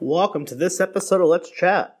welcome to this episode of Let's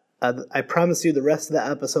Chat. I promise you the rest of the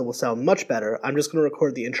episode will sound much better. I'm just going to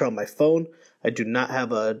record the intro on my phone. I don't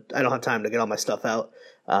have time to get all my stuff out.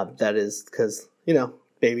 That is because,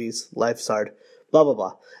 babies, life's hard, blah, blah,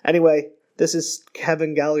 blah. Anyway, this is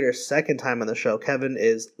Kevin Gallagher's second time on the show. Kevin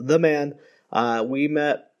is the man. We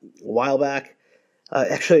met a while back.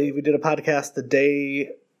 Actually, we did a podcast the day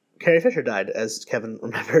Carrie Fisher died, as Kevin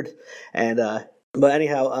remembered. But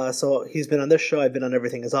anyhow, so he's been on this show. I've been on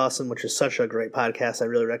Everything is Awesome, which is such a great podcast. I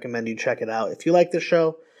really recommend you check it out. If you like this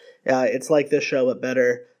show, it's like this show, but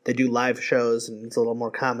better. They do live shows, and it's a little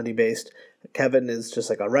more comedy-based. Kevin is just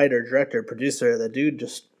like a writer, director, producer. The dude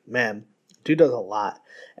does a lot.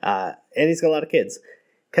 And he's got a lot of kids.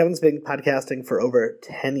 Kevin's been podcasting for over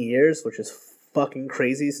 10 years, which is fucking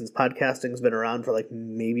crazy since podcasting's been around for like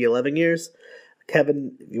maybe 11 years.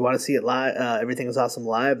 Kevin, if you want to see it live, Everything is Awesome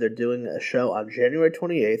live. They're doing a show on January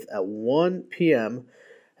 28th at 1 p.m.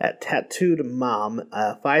 at Tattooed Mom,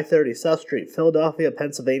 530 South Street, Philadelphia,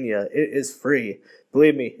 Pennsylvania. It is free.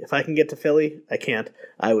 Believe me, if I can get to Philly, I can't.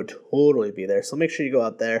 I would totally be there. So make sure you go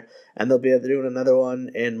out there. And they'll be doing another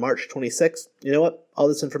one in March 26th. You know what? All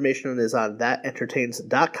this information is on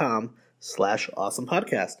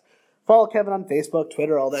thatentertains.com/awesomepodcast. Follow Kevin on Facebook,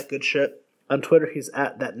 Twitter, all that good shit. On Twitter, he's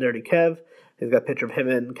at thatnerdykev. He's got a picture of him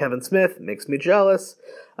and Kevin Smith. Makes me jealous.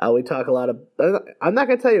 We talk a lot of... I'm not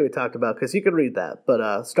going to tell you what we talked about because you can read that.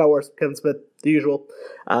 But Star Wars, Kevin Smith, the usual.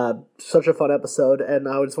 Such a fun episode. And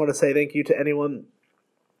I just want to say thank you to anyone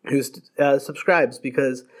who subscribes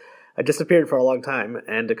because I disappeared for a long time.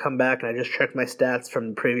 And to come back, and I just checked my stats from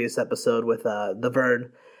the previous episode with The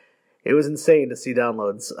Vern. It was insane to see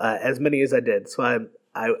downloads, as many as I did. So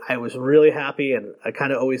I was really happy, and I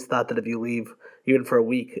kind of always thought that if you leave... even for a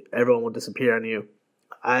week, everyone will disappear on you.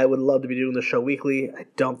 I would love to be doing the show weekly. I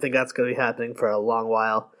don't think that's going to be happening for a long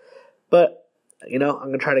while. But, I'm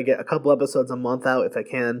going to try to get a couple episodes a month out if I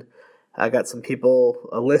can. I got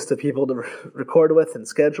a list of people to record with and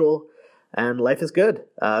schedule, and life is good.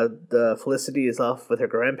 The Felicity is off with her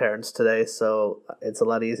grandparents today, so it's a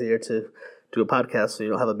lot easier to do a podcast so you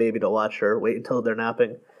don't have a baby to watch or wait until they're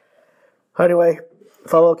napping. Anyway,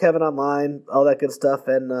 follow Kevin online, all that good stuff,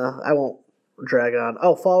 and I won't drag on.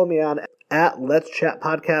 Follow me on at Let's Chat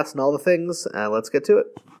Podcast and all the things, and let's get to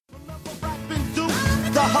it.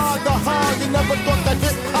 The hard, you never thought that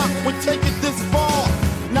hip-hop would take it this far.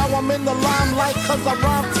 Now I'm in the limelight cause I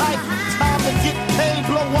rhyme tight. Time to get paid,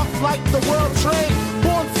 blow up like the world trade.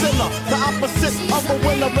 Born sinner, the opposite of a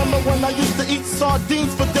winner. Remember when I used to eat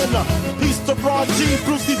sardines for dinner? Peace to Ron G,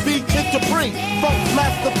 Brucey B, Kid Capri, Funk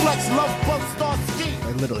Master Flex, Love Bug, Star Ski.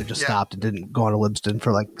 I literally just stopped and didn't go on to Libston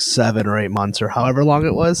for like 7 or 8 months or however long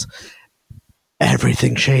it was.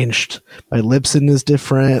 Everything changed. My Libsyn is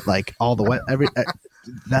different. Like all the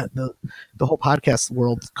the whole podcast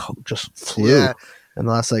world just flew. Yeah. In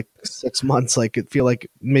the last like 6 months, like it feel like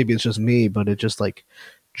maybe it's just me, but it just like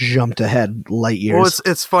jumped ahead light years. Well,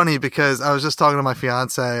 it's funny because I was just talking to my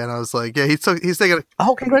fiance and I was like, yeah, he's taking.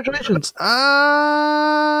 Oh, congratulations!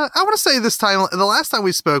 I want to say the last time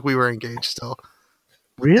we spoke, we were engaged still.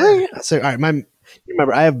 Really? So, all right, you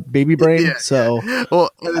remember I have baby brain, so well,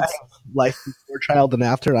 I have life before child and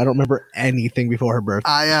after. I don't remember anything before her birth.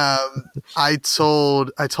 I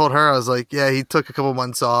told her, I was like, yeah, he took a couple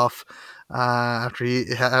months off after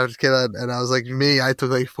he had a kid, and I was like, I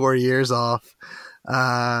took like 4 years off.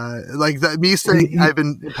 Like that, me saying I've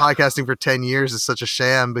been podcasting for 10 years is such a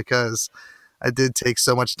sham because I did take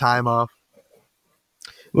so much time off.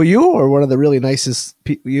 Well, you were one of the really nicest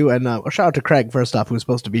you and shout out to Craig first off, who was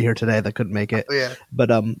supposed to be here today that couldn't make it. Oh, yeah. But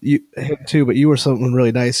him too. But you were someone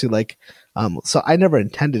really nice who so I never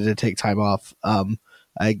intended to take time off.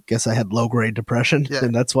 I guess I had low grade depression,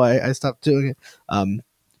 and that's why I stopped doing it.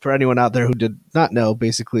 For anyone out there who did not know,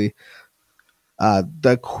 basically,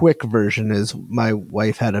 the quick version is my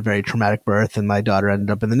wife had a very traumatic birth, and my daughter ended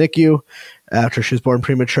up in the NICU after she was born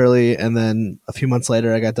prematurely. And then a few months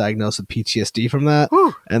later, I got diagnosed with PTSD from that.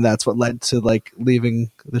 Whew. And that's what led to like leaving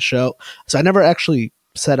the show. So I never actually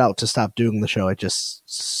set out to stop doing the show. I just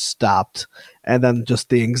stopped. And then just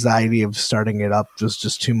the anxiety of starting it up was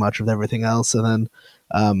just too much with everything else. And then,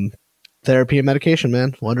 therapy and medication,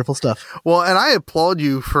 man. Wonderful stuff. Well, and I applaud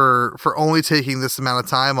you for only taking this amount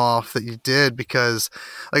of time off that you did because,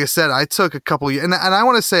 like I said, I took a couple years, and I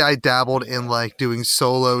want to say I dabbled in like doing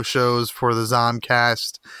solo shows for the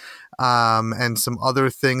Zomcast and some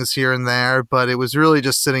other things here and there, but it was really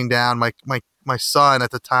just sitting down. My son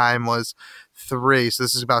at the time was 3, so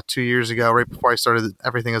this is about 2 years ago, right before I started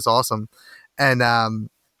Everything is Awesome, and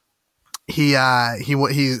he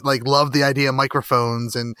like loved the idea of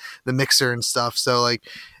microphones and the mixer and stuff. So like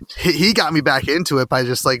he got me back into it by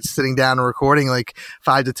just like sitting down and recording like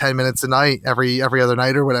 5 to 10 minutes a night every other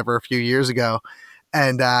night or whatever a few years ago.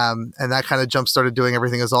 And that kind of jump started doing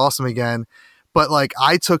Everything Is Awesome again. But like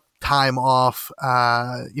I took time off,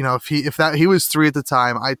 if he was 3 at the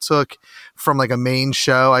time, I took from like a main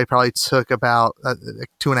show, I probably took about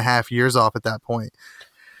 2.5 years off at that point.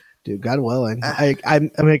 Dude, God willing, I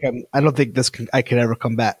don't think I could ever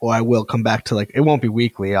come back. Or I will come back to like, it won't be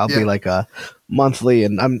weekly. I'll be like a monthly,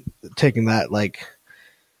 and I'm taking that like,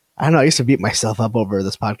 I don't know. I used to beat myself up over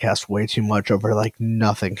this podcast way too much over like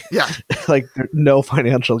nothing. Yeah, like no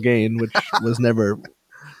financial gain, which was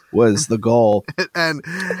the goal, and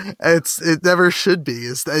it never should be.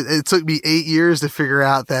 It took me 8 years to figure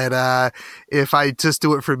out that if I just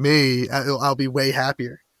do it for me, I'll be way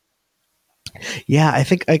happier. Yeah, I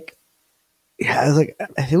think I was like,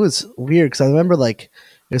 it was weird because I remember like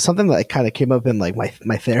it was something that kind of came up in like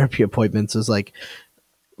my therapy appointments. Was like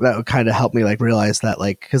that would kind of help me like realize that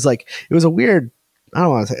like because like it was a weird. I don't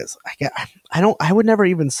want to say this. I would never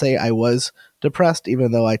even say I was depressed,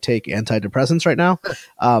 even though I take antidepressants right now,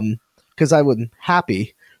 because I wasn't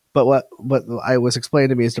happy. But what I was explained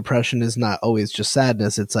to me is depression is not always just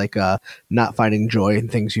sadness. It's like not finding joy in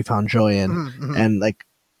things you found joy in, and like.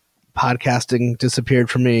 Podcasting disappeared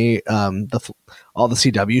for me. All the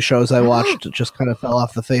CW shows I watched just kind of fell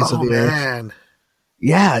off the face of the earth.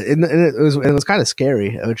 Yeah, and it was kind of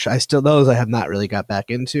scary. Which I have not really got back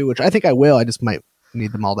into. Which I think I will. I just might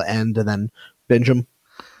need them all to end and then binge them.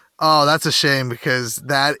 Oh, that's a shame because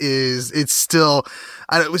it's still.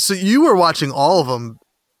 So you were watching all of them.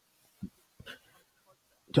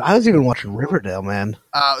 Dude, I was even watching Riverdale, man.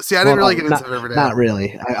 See, I didn't really get into Riverdale. Not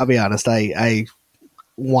really. I'll be honest. I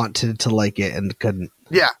wanted to like it and couldn't.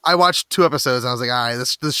 Yeah, I watched 2 episodes and I was like, all right,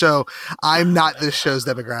 this show, I'm not this show's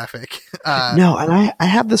demographic. No, and I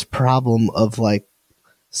have this problem of like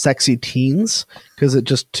sexy teens because it's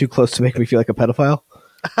just too close to make me feel like a pedophile.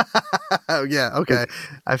 Oh yeah, okay,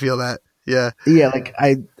 I feel that. Yeah, like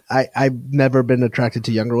I've never been attracted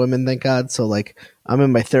to younger women, thank God. So like I'm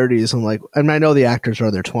in my 30s and like, and I know the actors are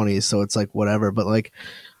in their 20s, so it's like whatever. But like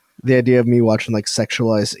the idea of me watching like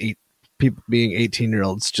sexualized people being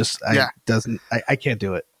 18-year-olds just I can't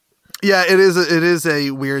do it. Yeah, it is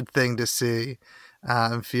a weird thing to see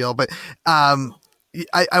and feel, but I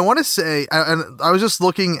want to say, and I was just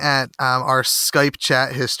looking at our Skype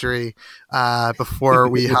chat history before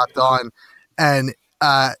we hopped on, and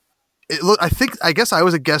I guess I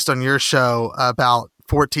was a guest on your show about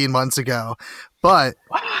 14 months ago, but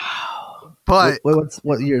wow. But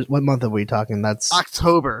what month are we talking? That's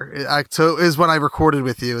October. October is when I recorded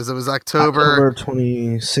with you. It was October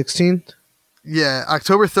 2016. Yeah,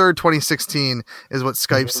 October 3rd, 2016 is what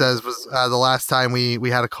Skype says was the last time we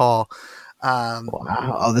had a call. Wow!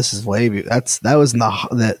 Oh, this is way. That was in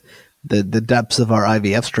the depths of our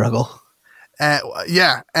IVF struggle.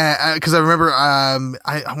 Yeah, because I remember.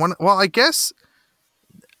 I guess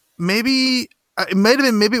maybe it might have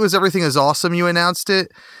been. Maybe it was Everything Is Awesome. You announced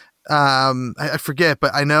it. I forget,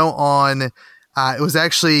 but I know on it was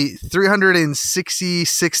actually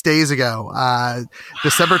 366 days ago.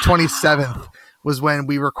 December 27th was when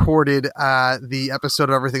we recorded the episode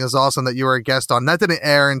of Everything Is Awesome that you were a guest on. That didn't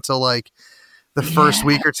air until like the first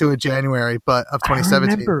week or two of January, but of 2017.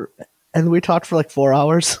 I remember, and we talked for like 4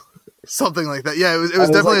 hours. Something like that. Yeah, it was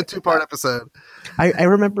definitely like, a 2-part episode. I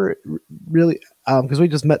remember really because we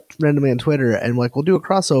just met randomly on Twitter and like we'll do a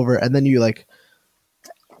crossover, and then you like.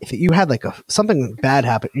 If you had like something bad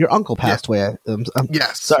happen, your uncle passed away.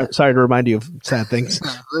 Yes. Sorry to remind you of sad things.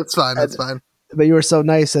 No, that's fine. That's fine. But you were so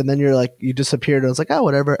nice, and then you're like, you disappeared. And I was like, oh,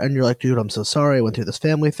 whatever. And you're like, dude, I'm so sorry. I went through this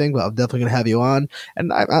family thing, but I'm definitely gonna have you on.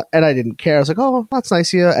 And I didn't care. I was like, oh, that's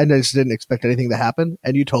nice of you. And I just didn't expect anything to happen.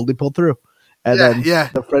 And you totally pulled through. And then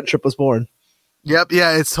the friendship was born. Yep.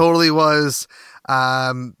 Yeah, it totally was.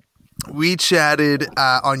 We chatted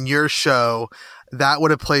on your show. That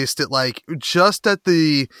would have placed it like just at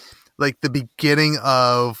the beginning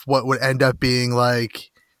of what would end up being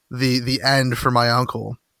like the end for my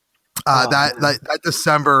uncle. That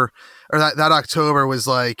December or that October was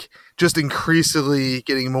like just increasingly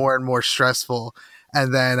getting more and more stressful.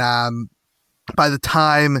 And then by the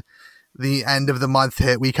time the end of the month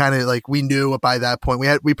hit, we kind of like we knew by that point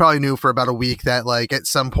we probably knew for about a week that like at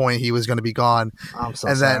some point he was going to be gone. I'm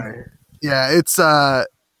so sorry. Then yeah, it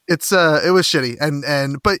was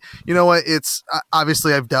shitty but you know what, it's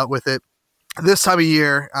obviously I've dealt with it this time of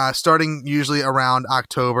year, starting usually around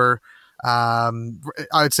October. I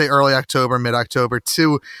would say early October, mid-October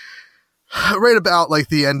to right about like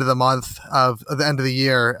the end of the month of the end of the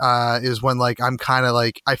year is when like I'm kind of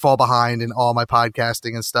like I fall behind in all my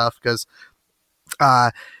podcasting and stuff because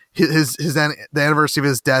the anniversary of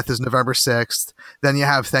his death is November 6th. Then you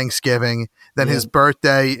have Thanksgiving. Then his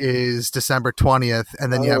birthday is December 20th,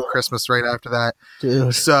 and then you have Christmas right after that.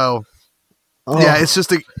 Dude. So yeah, it's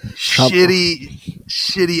just a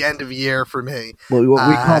shitty end of year for me. Well, we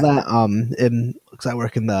call that because I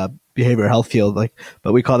work in the behavioral health field, like,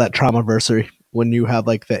 but we call that traumaversary when you have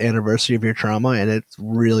like the anniversary of your trauma, and it's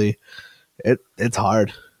really it's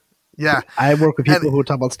hard. Yeah, I work with people who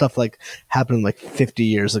talk about stuff like happened like 50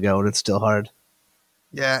 years ago, and it's still hard.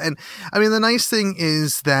 Yeah, and I mean the nice thing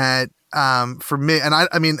is that for me, and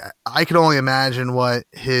I mean I can only imagine what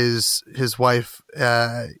his wife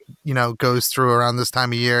goes through around this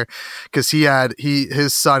time of year because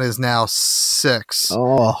his son is now 6.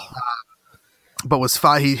 But was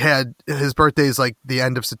 5. He had his birthday is like the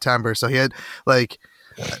end of September, so he had like.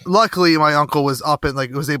 Luckily, my uncle was up and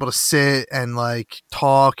like was able to sit and like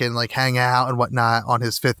talk and like hang out and whatnot on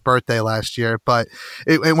his 5th birthday last year. But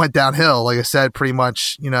it went downhill. Like I said, pretty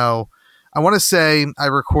much. I want to say I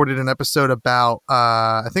recorded an episode about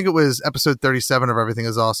I think it was episode 37 of Everything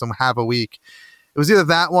Is Awesome. Have a Week. It was either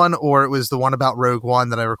that one or it was the one about Rogue One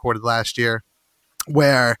that I recorded last year,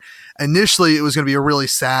 where initially it was going to be a really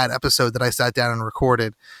sad episode that I sat down and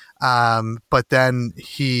recorded. But then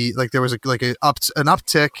there was an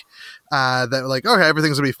uptick, that like, okay,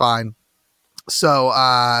 everything's gonna be fine. So,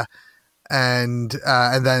 and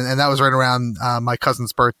that was right around, my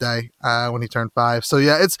cousin's birthday, when he turned 5. So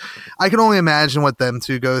yeah, I can only imagine what them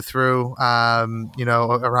two go through,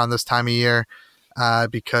 around this time of year,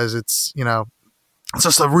 because it's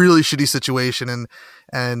just a really shitty situation.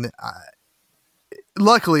 And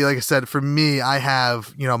luckily, like I said, for me, I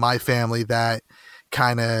have, my family that,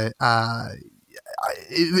 kind of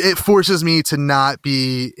it forces me to not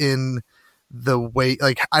be in the way,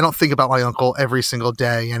 like I don't think about my uncle every single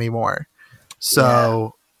day anymore.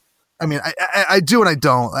 So I mean I do and I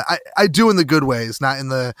don't. I do in the good ways, not in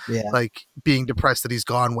the like being depressed that he's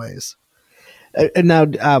gone ways. And now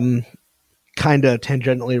kind of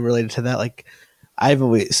tangentially related to that, like I've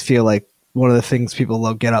always feel like one of the things people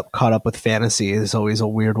caught up with fantasy is always a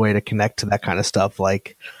weird way to connect to that kind of stuff,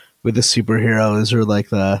 like with the superheroes or like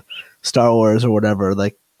the Star Wars or whatever,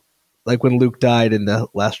 like when Luke died in the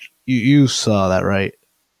last, you saw that, right?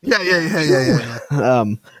 Yeah.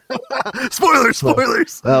 Spoilers.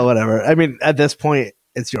 Oh, whatever. I mean, at this point,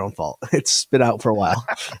 it's your own fault. It's been out for a while.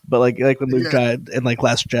 But like when Luke died in like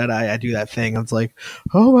Last Jedi, I do that thing. I was like,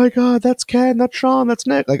 oh my God, that's Ken, that's Sean, that's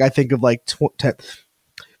Nick. Like I think of like 10.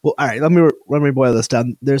 Well, all right, let me boil this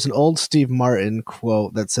down. There's an old Steve Martin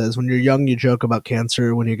quote that says, when you're young, you joke about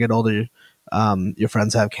cancer. When you get older, your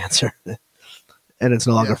friends have cancer. And it's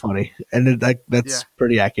no longer funny. And that's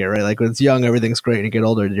pretty accurate, right? Like when it's young, everything's great. And you get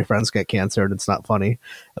older, and your friends get cancer, and it's not funny.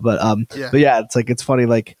 But yeah, it's like, it's funny.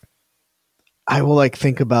 Like I will like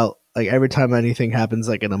think about, like every time anything happens,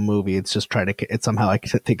 like in a movie, it's just it's somehow I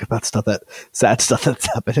can think about sad stuff that's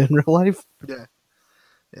happened in real life. Yeah.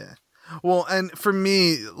 Well, and for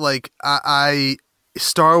me, like I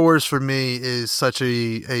Star Wars for me is such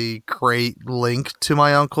a great link to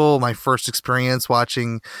my uncle. My first experience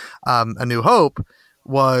watching A New Hope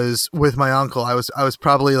was with my uncle. I was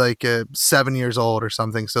probably like 7 years old or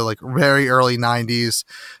something, so like very early 90s,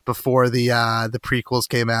 before the prequels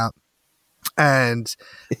came out. And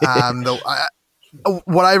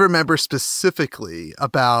what I remember specifically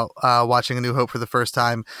about watching A New Hope for the first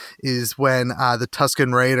time is when the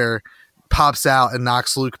Tusken Raider pops out and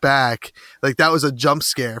knocks Luke back. Like that was a jump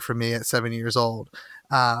scare for me at 7 years old.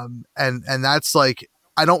 And that's like,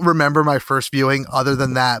 I don't remember my first viewing other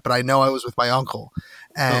than that, but I know I was with my uncle.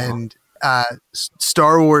 And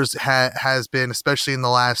Star Wars has been, especially in the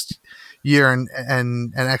last year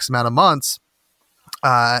and X amount of months,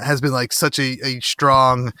 has been like such a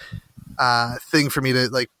strong thing for me to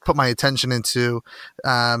like put my attention into,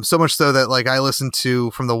 so much so that like I listen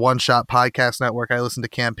to, from the One Shot Podcast Network, I listen to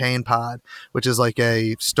Campaign Pod, which is like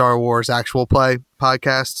a Star Wars actual play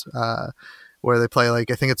podcast, where they play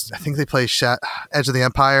like I think they play Edge of the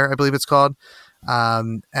Empire, I believe it's called,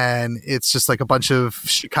 and it's just like a bunch of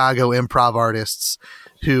Chicago improv artists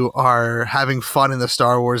who are having fun in the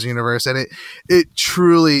Star Wars universe. And it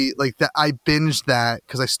truly, like, that I binged that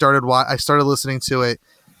because I started listening to it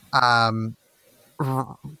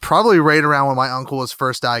probably right around when my uncle was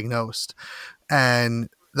first diagnosed. And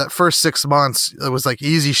that first 6 months, it was like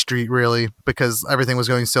easy street, really, because everything was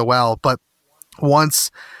going so well. But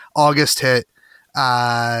once August hit,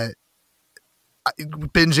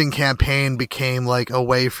 binging Campaign became like a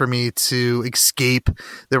way for me to escape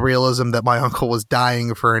the realism that my uncle was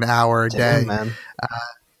dying for an hour a day. Damn, man.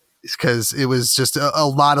 Because it was just a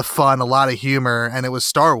lot of fun, a lot of humor, and it was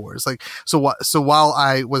Star Wars. Like, so while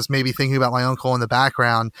I was maybe thinking about my uncle in the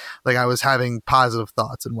background, like I was having positive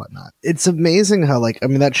thoughts and whatnot. It's amazing how, like, I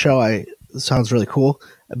mean, that show sounds really cool,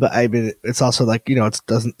 but I mean, it's also like, you know,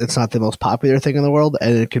 it's not the most popular thing in the world,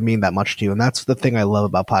 and it can mean that much to you. And that's the thing I love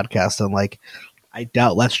about podcasts. And like, I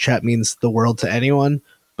doubt Let's Chat means the world to anyone,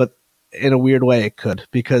 but in a weird way it could,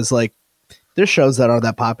 because like there's shows that are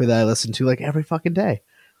that popular that I listen to like every fucking day.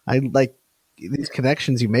 I like these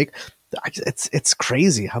connections you make. It's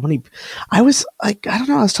crazy how many. I was like, I don't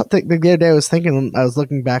know. I was the other day. I was thinking. I was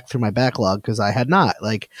looking back through my backlog because I had not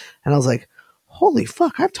like, and I was like, holy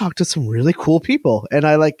fuck! I've talked to some really cool people, and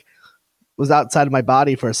I like was outside of my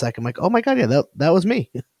body for a second. I'm like, oh my god, yeah, that was me.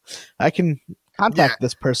 I can contact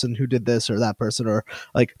this person who did this or that person, or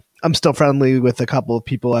like I'm still friendly with a couple of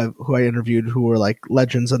people who I interviewed who were like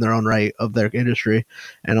legends in their own right of their industry,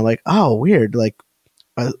 and I'm like, oh, weird, like.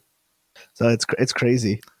 So it's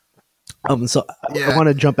crazy. So I want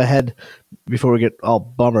to jump ahead before we get all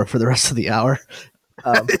bummer for the rest of the hour.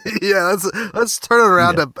 Yeah, let's turn it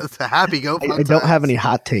around to happy go. I don't have any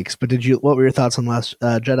hot takes, but what were your thoughts on Last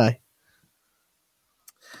Jedi?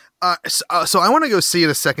 So I want to go see it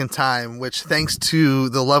a second time, which thanks to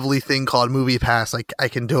the lovely thing called Movie Pass, like I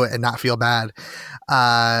can do it and not feel bad.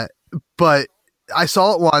 But I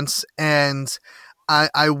saw it once and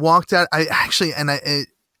I walked out.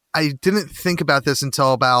 I didn't think about this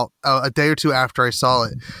until about a day or two after I saw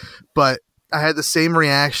it, but I had the same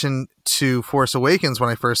reaction to Force Awakens when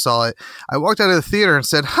I first saw it. I walked out of the theater and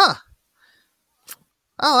said, "Oh,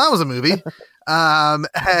 that was a movie." And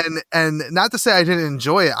not to say I didn't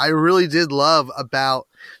enjoy it. I really did love about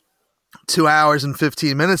 2 hours and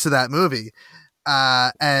 15 minutes of that movie.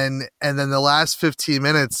 And then the last 15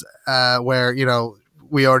 minutes, where, you know,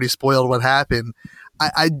 we already spoiled what happened.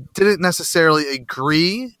 I didn't necessarily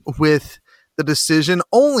agree with the decision,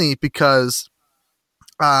 only because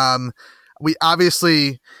we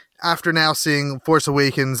obviously, after now seeing Force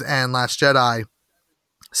Awakens and Last Jedi,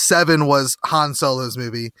 7 was Han Solo's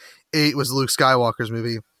movie, 8 was Luke Skywalker's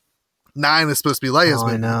movie, 9 is supposed to be Leia's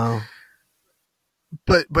movie. I know.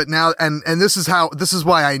 But now, and this is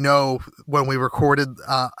why I know when we recorded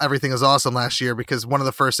Everything Is Awesome last year, because one of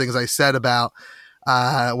the first things I said about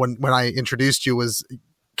when I introduced you was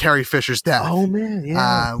Carrie Fisher's death. Oh man,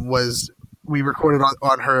 yeah. Was we recorded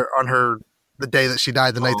on her the day that she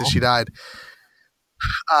died, the night that she died.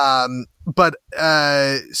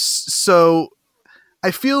 So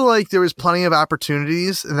I feel like there was plenty of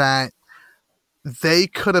opportunities that they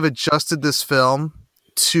could have adjusted this film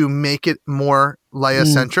to make it more Leia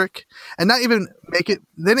centric, and not even make it.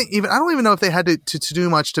 They didn't even. I don't even know if they had to do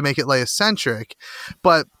much to make it Leia centric,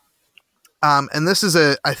 but. And this is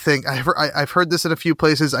I think I've heard this in a few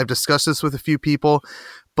places. I've discussed this with a few people,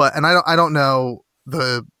 and I don't know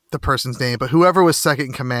the person's name, but whoever was second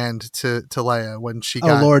in command to Leia when she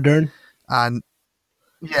got Laura Dern.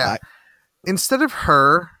 Instead of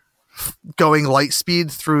her going light speed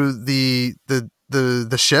through the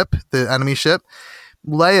ship, the enemy ship,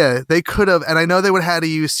 Leia, they could have, and I know they would have had to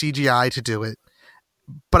use CGI to do it.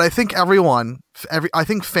 But I think I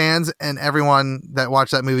think fans and everyone that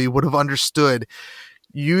watched that movie would have understood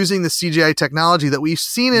using the CGI technology that we've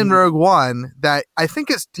seen in Rogue One, that I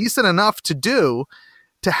think is decent enough to do,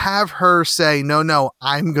 to have her say, no,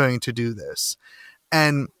 I'm going to do this.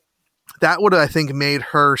 And that would have, I think, made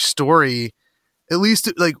her story, at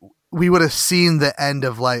least like we would have seen the end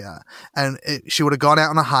of Leia, and she would have gone out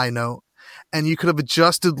on a high note, and you could have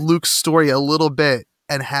adjusted Luke's story a little bit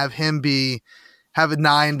and have 9 be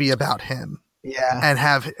about him. Yeah. And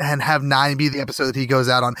have 9 be the episode that he goes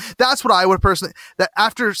out on. That's what I would personally, that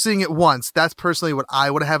after seeing it once, that's personally what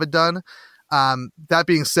I would have it done. That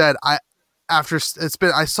being said, I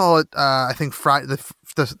saw it, I think Friday, the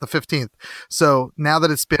 15th. So now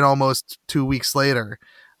that it's been almost 2 weeks later,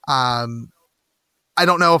 I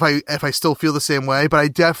don't know if I still feel the same way, but I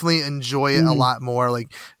definitely enjoy it a lot more.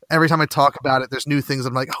 Like every time I talk about it, there's new things.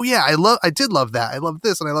 I'm like, oh yeah, I did love that. I love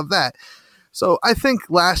this and I love that. So I think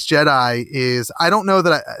Last Jedi is, I don't know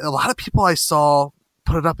that a lot of people I saw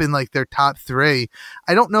put it up in like their top 3.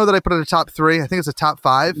 I don't know that I put it in a top 3. I think it's a top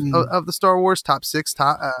 5 of the Star Wars, top 6,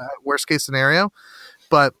 worst case scenario.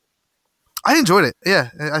 But I enjoyed it. Yeah,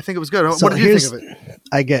 I think it was good. So what did you think of it?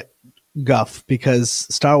 I get guff because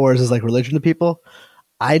Star Wars is like religion to people.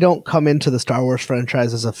 I don't come into the Star Wars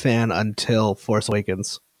franchise as a fan until Force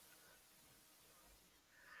Awakens.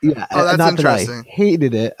 Yeah, that's not interesting. that I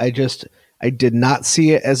hated it. I did not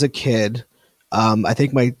see it as a kid. I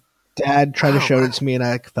think my dad tried to show it to me and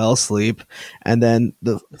I fell asleep. And then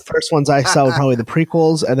the first ones I saw were probably the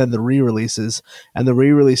prequels and then the re-releases. And the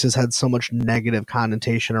re-releases had so much negative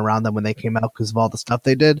connotation around them when they came out because of all the stuff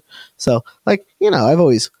they did. So, like, I've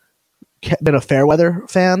always been a fair weather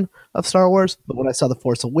fan of Star Wars, but when I saw The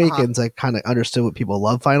Force Awakens, I kind of understood what people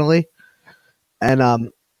love finally. And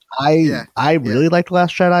I really liked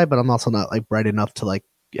Last Jedi, but I'm also not like bright enough to like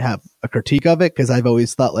have a critique of it because I've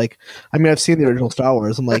always thought like, I mean, I've seen the original Star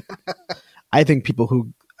Wars. I'm like, I think people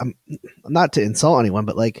who, not to insult anyone,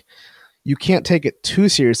 but like, you can't take it too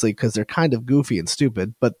seriously because they're kind of goofy and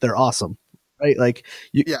stupid, but they're awesome, right? Like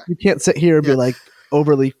you can't sit here and be like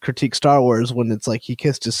overly critique Star Wars when it's like he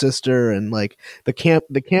kissed his sister and like the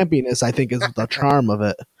campiness I think is the charm of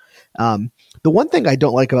it. The one thing I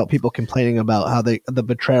don't like about people complaining about how the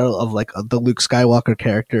betrayal of like the Luke Skywalker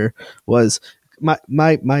character was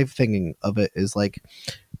my thinking of it is like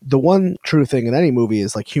the one true thing in any movie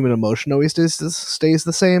is like human emotion always stays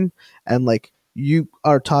the same, and like you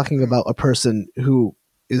are talking about a person who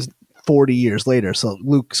is 40 years later. So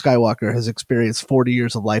Luke Skywalker has experienced 40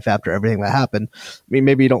 years of life after everything that happened. I mean,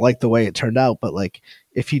 maybe you don't like the way it turned out, but like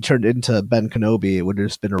if he turned into Ben Kenobi, it would have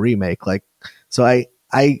just been a remake. Like, so I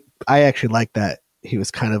actually like that he was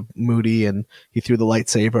kind of moody and he threw the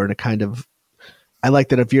lightsaber and it kind of, I like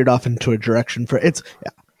that it veered off into a direction for it's.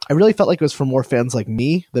 I really felt like it was for more fans like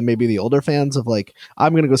me than maybe the older fans of like,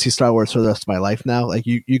 I'm going to go see Star Wars for the rest of my life now. Like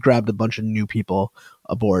you grabbed a bunch of new people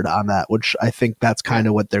aboard on that, which I think that's kind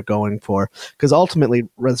of what they're going for. Because ultimately,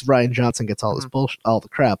 as Rian Johnson gets all this bullshit, all the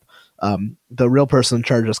crap, the real person in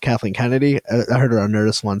charge is Kathleen Kennedy. I heard her on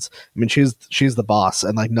Nerdist once. I mean, she's the boss,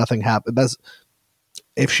 and like nothing happened. That's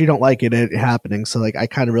if she don't like it, it happening. So like, I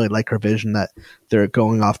kind of really like her vision that they're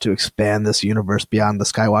going off to expand this universe beyond the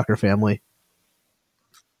Skywalker family.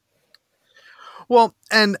 Well,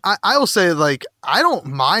 and I will say, like, I don't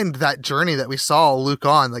mind that journey that we saw Luke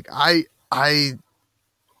on. Like, I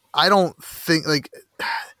don't think like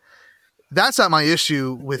that's not my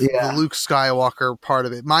issue with the Luke Skywalker part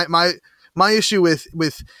of it. My issue with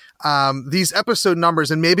these episode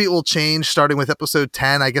numbers, and maybe it will change starting with episode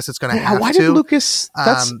 10. I guess it's going to have to. Why did Lucas?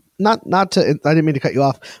 That's not to. I didn't mean to cut you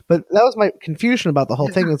off, but that was my confusion about the whole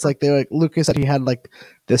thing. It's like Lucas said he had like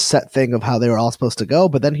this set thing of how they were all supposed to go,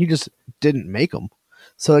 but then he just didn't make them.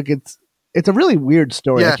 So like it's a really weird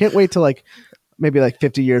story. I can't wait till like maybe like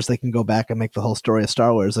 50 years they can go back and make the whole story of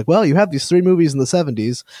Star Wars. Like, well, you have these 3 movies in the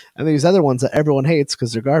 70s and these other ones that everyone hates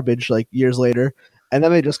because they're garbage like years later. And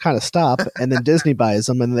then they just kind of stop and then Disney buys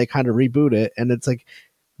them and they kind of reboot it. And it's like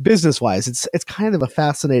business wise, it's kind of a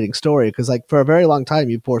fascinating story because like for a very long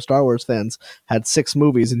time, you poor Star Wars fans had 6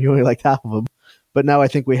 movies and you only liked half of them. But now I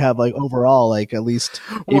think we have like overall, like at least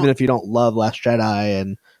even if you don't love Last Jedi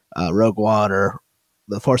and Rogue One or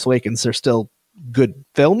The Force Awakens, they're still good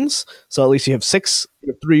films. So at least you have 6,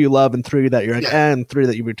 3 you love and 3 that you're like, and 3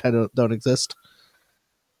 that you pretend don't exist.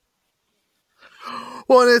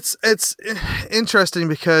 Well, and it's interesting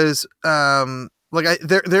because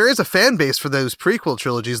there is a fan base for those prequel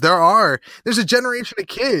trilogies. There's a generation of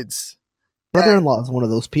kids. Brother-in-law is one of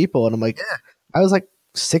those people, and I'm like, I was like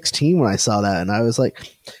 16 when I saw that, and I was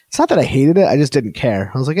like, it's not that I hated it, I just didn't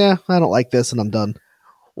care. I was like, I don't like this, and I'm done.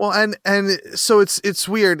 Well, and so it's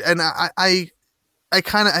weird, and I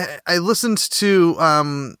listened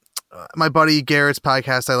to my buddy Garrett's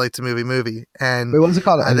podcast. I Like to Movie, and wait, what was it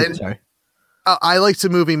called? Sorry. I Like to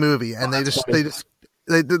Movie, and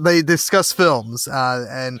they discuss films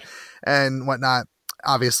and whatnot,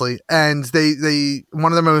 obviously. And they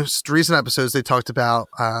one of the most recent episodes they talked about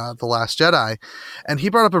The Last Jedi, and he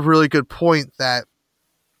brought up a really good point that,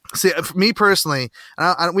 see, for me personally,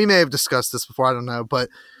 we may have discussed this before, I don't know, but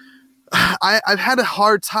I've had a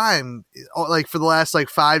hard time like for the last like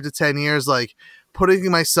 5 to 10 years, like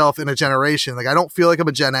putting myself in a generation. Like I don't feel like I'm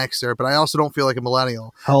a Gen Xer, but I also don't feel like a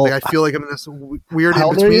millennial. Like I feel like I'm in this weird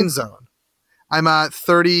in between zone. I'm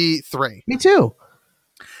 33. Me too.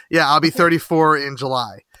 Yeah, I'll be 34 in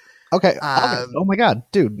July. Okay. Oh my god,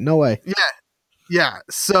 dude, no way. Yeah.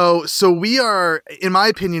 So we are, in my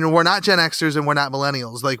opinion, we're not Gen Xers and we're not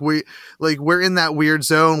millennials. We're in that weird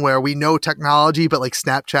zone where we know technology, but like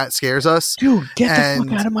Snapchat scares us. Dude, get the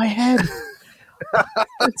fuck out of my head.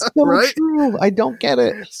 It's so right? true. I don't get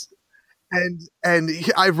it. And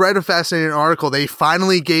I've read a fascinating article. They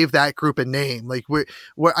finally gave that group a name. Like we're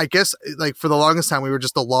I guess like for the longest time we were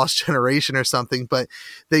just a lost generation or something. But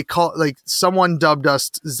they like someone dubbed us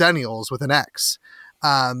Zennials with an X.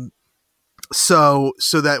 So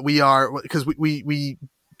that we are, because we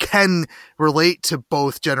can relate to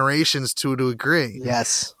both generations to a degree.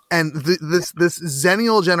 Yes. and this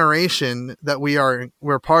Zennial generation that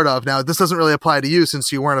we're part of now. This doesn't really apply to you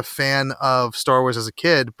since you weren't a fan of Star Wars as a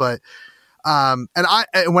kid, but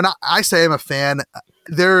when I say I'm a fan,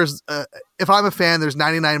 there's if I'm a fan, there's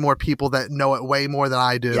 99 more people that know it way more than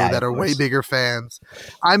I do, that are way bigger fans.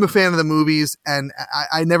 I'm a fan of the movies, and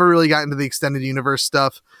I never really got into the extended universe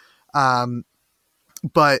stuff.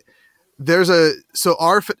 But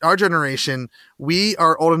our generation, we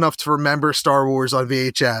are old enough to remember Star Wars on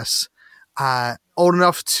VHS, old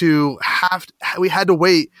enough to we had to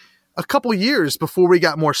wait a couple years before we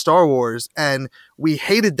got more Star Wars, and we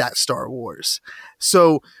hated that Star Wars.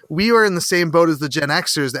 So we were in the same boat as the Gen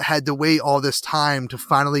Xers that had to wait all this time to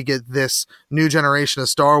finally get this new generation of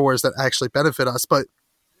Star Wars that actually benefit us. But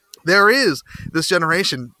there is this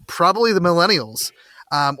generation, probably the millennials,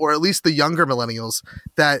 or at least the younger millennials,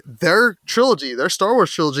 that their Star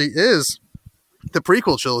Wars trilogy is the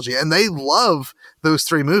prequel trilogy, and they love those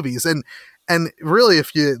 3 movies. And really,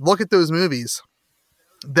 if you look at those movies,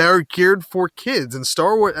 they're geared for kids, and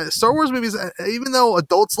Star Wars movies, even though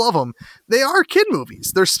adults love them, they are kid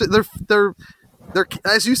movies. They're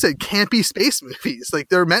as you said, campy space movies. Like,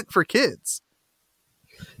 they're meant for kids.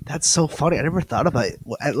 That's so funny. I never thought about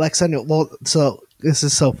it. Lex, I know. Well, so this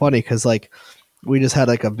is so funny because like we just had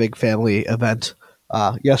like a big family event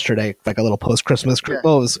yesterday, like a little post-Christmas, it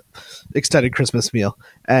was extended Christmas meal,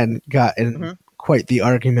 and got in quite the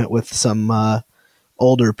argument with some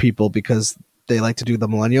older people because they like to do the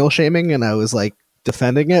millennial shaming, and I was like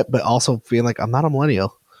defending it, but also feeling like I'm not a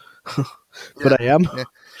millennial, but I am. Yeah.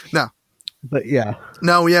 No, but yeah,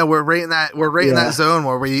 no, yeah, we're right in that zone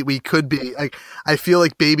where we could be. Like, I feel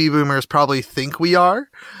like baby boomers probably think we are.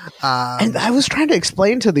 And I was trying to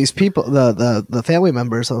explain to these people, the family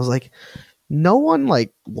members, I was like, no one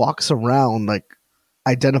like walks around like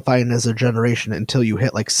identifying as a generation until you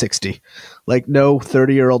hit like 60. Like, no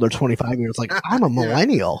 30-year-old or 25-year-olds like, I'm a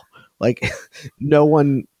millennial. Like, no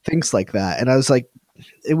one thinks like that. And I was like,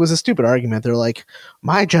 it was a stupid argument. They're like,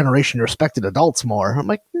 my generation respected adults more. I'm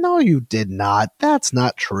like, no, you did not. That's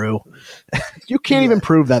not true. You can't even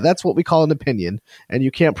prove that. That's what we call an opinion, and you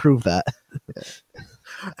can't prove that.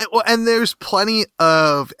 Well, and there's plenty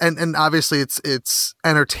of, and obviously it's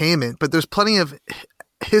entertainment, but there's plenty of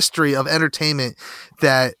history of entertainment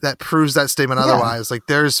that proves that statement otherwise. Like,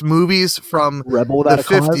 there's movies from Rebel the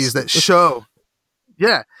 50s that show,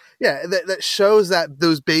 that shows that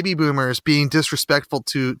those baby boomers being disrespectful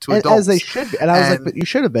to adults, as they should be. And I was like, but you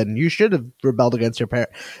should have been. You should have rebelled against your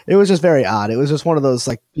parent. It was just very odd. It was just one of those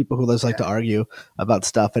like people who just like to argue about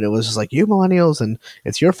stuff, and it was just like, you millennials, and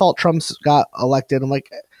it's your fault Trump got elected. I'm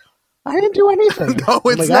like, I didn't do anything. No,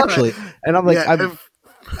 it's like, not. Actually, and I'm like,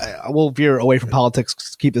 I will veer away from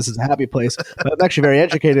politics, keep this as a happy place. But I'm actually very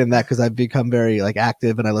educated in that because I've become very like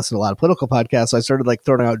active, and I listen to a lot of political podcasts. So I started like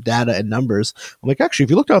throwing out data and numbers. I'm like, actually, if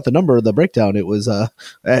you looked at the number of the breakdown, it was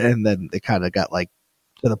and then it kind of got like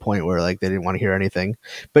to the point where like they didn't want to hear anything.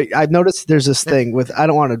 But I've noticed there's this thing with, I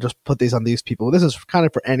don't want to just put these on these people. This is kind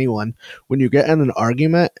of for anyone. When you get in an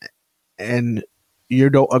argument and you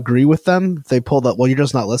don't agree with them, they pull that, well, you're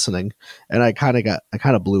just not listening. And I kind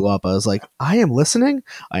of blew up. I was like, I am listening,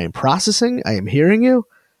 I am processing, I am hearing you,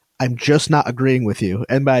 I'm just not agreeing with you.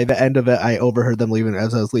 And by the end of it, I overheard them leaving.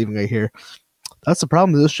 As I was leaving, I hear, that's the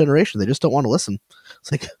problem with this generation, they just don't want to listen. It's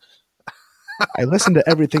like, I listen to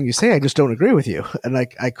everything you say, I just don't agree with you. And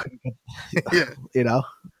like, I couldn't, you know.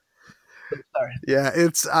 Sorry. Yeah,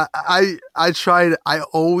 it's I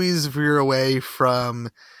always veer away from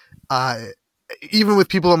even with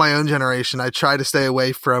people in my own generation, I try to stay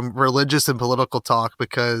away from religious and political talk,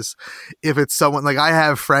 because if it's someone like, I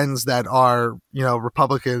have friends that are,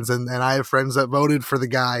 Republicans, and I have friends that voted for the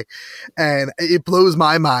guy, and it blows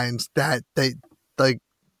my mind that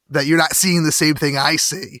that you're not seeing the same thing I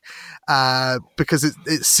see, because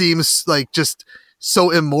it seems like just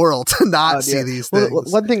so immoral to not see these things. Well,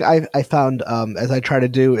 one thing I found as I try to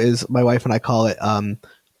do is, my wife and I call it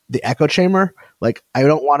the echo chamber. Like, I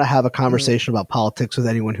don't want to have a conversation about politics with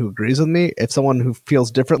anyone who agrees with me. If someone who feels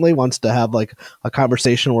differently wants to have like a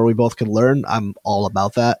conversation where we both can learn, I'm all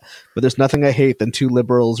about that. But there's nothing I hate than two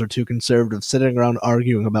liberals or two conservatives sitting around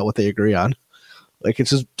arguing about what they agree on. Like, it's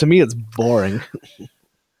just, to me, it's boring.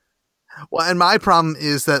 Well, and my problem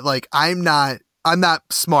is that, like, I'm not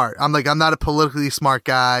smart. I'm not a politically smart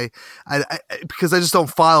guy, because I just don't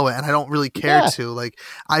follow it, and I don't really care to. Like,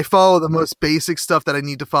 I follow the most basic stuff that I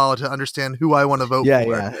need to follow to understand who I want to vote for.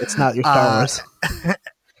 Yeah, it's not your Star Wars.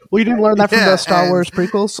 Well, you didn't learn that from the Star Wars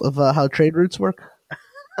prequels of how trade routes work?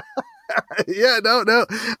 Yeah, no.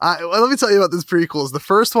 Well, let me tell you about this prequels. The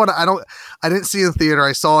first one, I didn't see in the theater.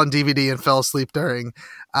 I saw on DVD and fell asleep during.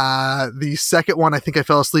 The second one, I think I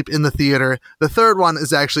fell asleep in the theater. The third one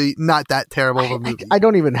is actually not that terrible of a movie. I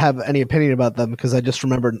don't even have any opinion about them because I just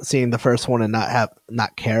remember seeing the first one and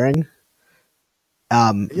not caring.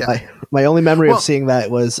 My only memory of seeing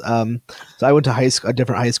that was so I went to a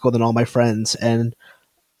different high school than all my friends, and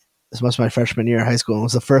this was my freshman year of high school. And it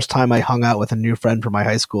was the first time I hung out with a new friend from my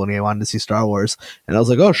high school, and he wanted to see Star Wars. And I was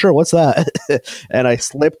like, "Oh, sure, what's that?" And I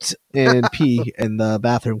slipped in pee in the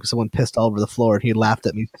bathroom because someone pissed all over the floor, and he laughed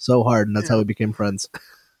at me so hard, and that's how we became friends.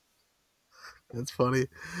 That's funny.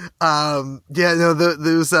 Those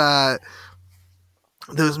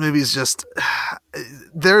movies just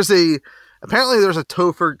apparently there's a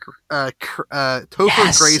Topher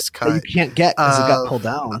Grace cut that you can't get because it got pulled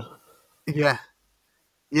down.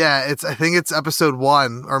 Yeah, I think it's episode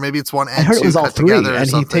 1, or maybe it's 1 and 2. I heard it was all 3, and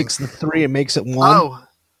he takes the 3 and makes it 1.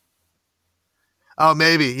 Oh,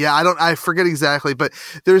 maybe. Yeah, I forget exactly, but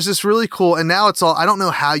there's this really cool, and now it's all, I don't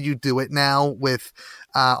know how you do it now with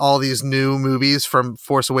all these new movies from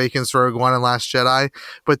Force Awakens, Rogue One, and Last Jedi,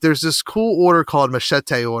 but there's this cool order called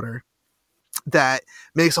Machete Order that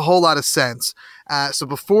makes a whole lot of sense. So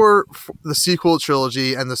before the sequel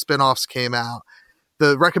trilogy and the spin-offs came out,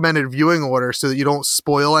 the recommended viewing order, so that you don't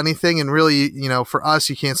spoil anything, and really, for us,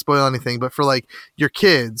 you can't spoil anything, but for like your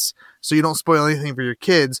kids, so you don't spoil anything for your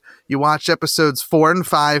kids, you watch episodes 4 and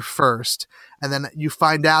 5 first, and then you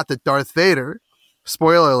find out that Darth Vader,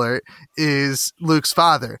 spoiler alert, is Luke's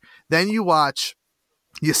father. Then you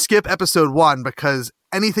skip episode 1 because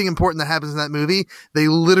anything important that happens in that movie, they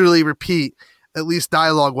literally repeat, at least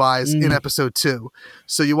dialogue wise, in episode 2.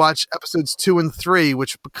 So you watch episodes 2 and 3,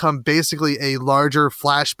 which become basically a larger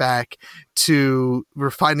flashback to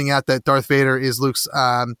we're finding out that Darth Vader is Luke's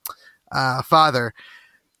father.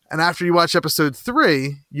 And after you watch episode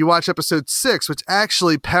 3, you watch episode 6, which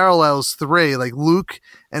actually parallels 3. Like Luke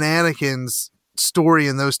and Anakin's story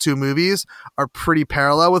in those two movies are pretty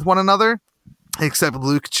parallel with one another, except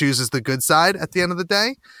Luke chooses the good side at the end of the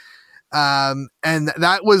day. And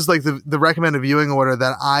that was like the recommended viewing order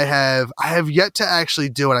that I have yet to actually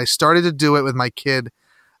do it. I started to do it with my kid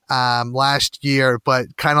last year,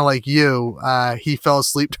 but kind of like you, he fell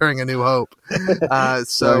asleep during A New Hope.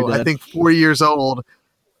 So I think 4 years old.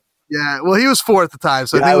 Yeah, well, he was 4 at the time,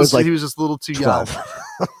 so I think he was just a little too 12.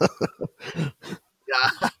 Young.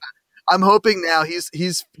 Yeah. I'm hoping now he's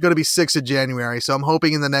going to be 6 in January. So I'm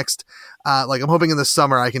hoping in the next, I'm hoping in the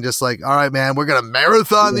summer I can just all right, man, we're going to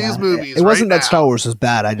marathon these movies. It wasn't that Star Wars was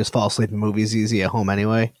bad. I just fall asleep in movies easy at home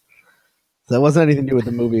anyway. So it wasn't anything to do with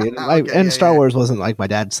the movie. And Star Wars wasn't like my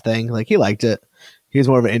dad's thing. Like he liked it. He was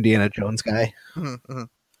more of an Indiana Jones guy. Mm-hmm.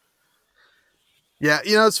 Yeah.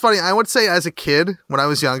 It's funny. I would say as a kid, when I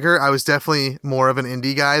was younger, I was definitely more of an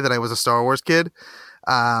indie guy than I was a Star Wars kid.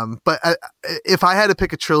 But if I had to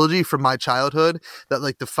pick a trilogy from my childhood that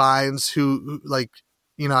defines who I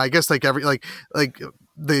guess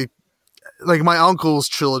my uncle's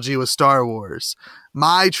trilogy was Star Wars.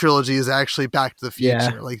 My trilogy is actually Back to the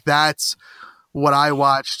Future. Yeah. That's what I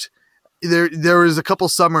watched. There was a couple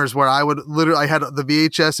summers where I had the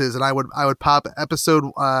VHSs and I would pop episode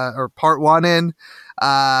or part 1 in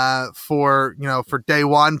for day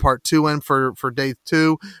 1, part 2 in for day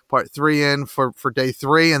 2, part 3 in for day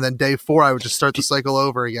 3, and then day 4 I would just start the cycle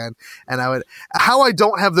over again. And how I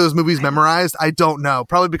don't have those movies memorized, I don't know.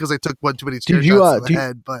 Probably because I took one too many chair shots to the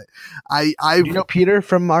head. But I do you know Peter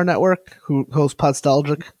from our network who hosts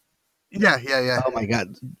Podstalgic? Yeah. Oh my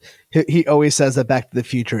God. He always says that Back to the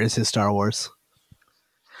Future is his Star Wars.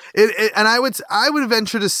 And I would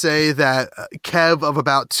venture to say that Kev of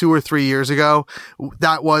about 2 or 3 years ago,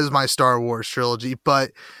 that was my Star Wars trilogy.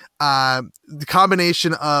 But the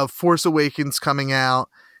combination of Force Awakens coming out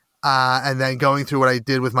and then going through what I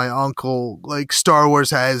did with my uncle, Star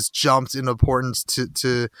Wars has jumped in importance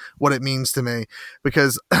to what it means to me,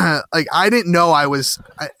 because I didn't know I was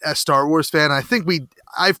a Star Wars fan. I think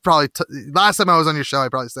last time I was on your show, I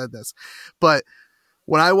probably said this, but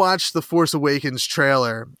when I watched the Force Awakens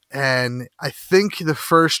trailer, and I think the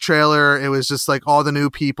first trailer, it was just all the new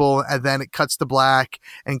people, and then it cuts to black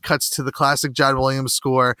and cuts to the classic John Williams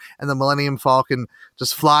score and the Millennium Falcon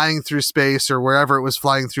just flying through space or wherever it was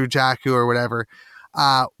flying through, Jakku or whatever.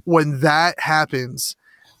 When that happens,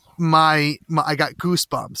 I got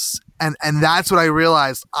goosebumps, and that's when I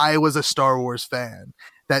realized I was a Star Wars fan.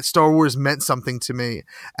 That Star Wars meant something to me.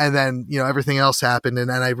 And then, everything else happened, and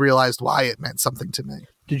then I realized why it meant something to me.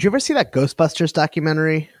 Did you ever see that Ghostbusters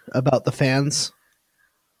documentary about the fans?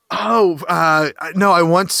 No, I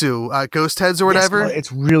want to. Ghost Heads or whatever. Yes,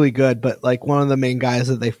 it's really good, but like one of the main guys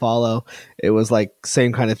that they follow, it was like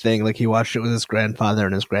same kind of thing. Like he watched it with his grandfather,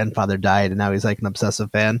 and his grandfather died, and now he's like an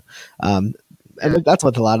obsessive fan. And that's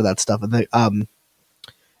what a lot of that stuff. And they, I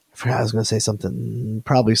forgot I was going to say something,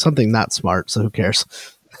 probably something not smart. So who cares?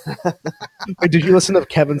 Wait, did you listen to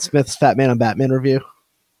Kevin Smith's Fat Man on Batman review?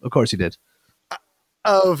 Of course you did.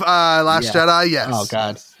 Of Last Jedi, yes. Oh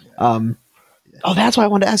God. Oh, that's why I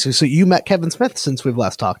wanted to ask you. So you met Kevin Smith since we've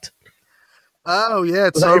last talked? Oh yeah,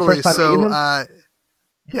 Was that your totally. first time So meeting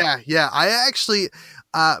him? yeah. I actually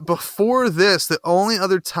before this, the only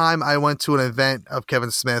other time I went to an event of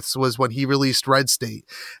Kevin Smith's was when he released Red State.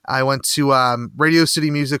 I went to Radio City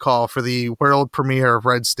Music Hall for the world premiere of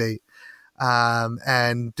Red State.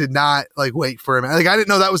 And did not like wait for him. Like I didn't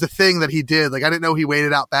know that was the thing that he did. Like I didn't know he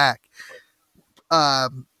waited out back.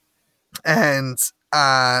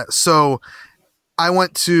 So I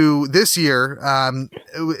went to this year.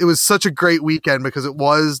 It was such a great weekend because it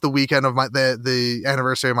was the weekend of the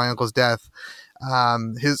anniversary of my uncle's death.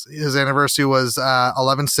 His anniversary was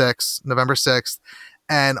 11/6, November 6th,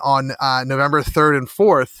 and on November 3rd and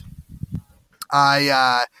 4th,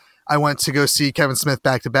 I went to go see Kevin Smith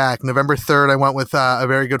back to back. November 3rd, I went with a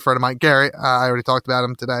very good friend of mine, Garrett. I already talked about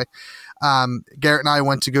him today. Garrett and I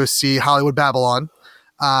went to go see Hollywood Babylon.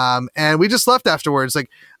 And we just left afterwards. Like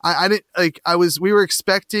I didn't like, we were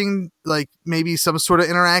expecting like maybe some sort of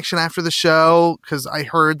interaction after the show. Cause I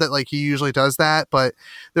heard that like he usually does that, but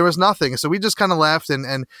there was nothing. So we just kind of left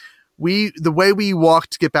and the way we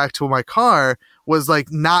walked to get back to my car was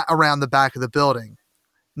like not around the back of the building.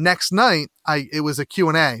 Next night, it was a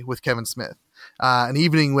Q&A with Kevin Smith, an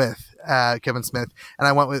evening with Kevin Smith. And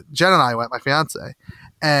I went with Jen and I went, my fiance,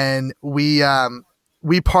 and we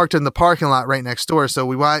parked in the parking lot right next door. So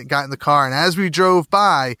we got in the car, and as we drove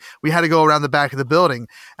by, we had to go around the back of the building,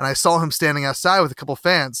 and I saw him standing outside with a couple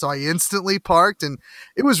fans. So I instantly parked, and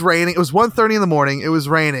it was raining. It was 1:30 in the morning. It was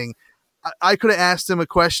raining. I could have asked him a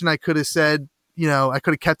question. I could have said, you know, I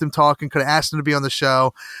could have kept him talking, could have asked him to be on the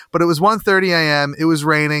show, but it was 1:30 a.m. It was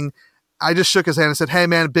raining. I just shook his hand and said, "Hey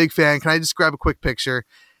man, big fan. Can I just grab a quick picture?"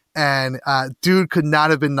 And dude could not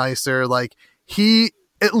have been nicer. Like he,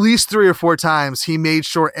 at least 3 or 4 times, he made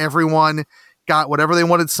sure everyone got whatever they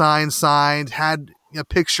wanted signed, had a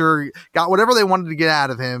picture, got whatever they wanted to get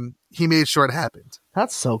out of him. He made sure it happened.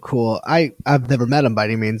 That's so cool. I've never met him by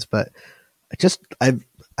any means, but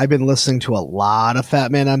I've been listening to a lot of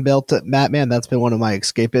Fat Man on Batman. That's been one of my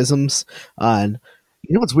escapisms. And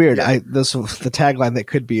you know what's weird? Yeah. The tagline that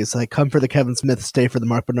could be is like, "Come for the Kevin Smith, stay for the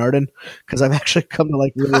Mark Bernardin," because I've actually come to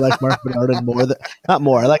like really like Mark Bernardin more than not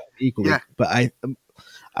more. I like him equally, but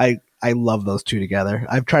I love those two together.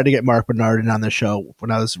 I've tried to get Mark Bernardin on the show when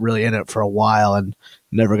I was really in it for a while and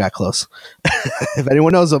never got close. If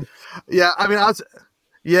anyone knows him, yeah, I mean,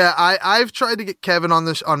 I've tried to get Kevin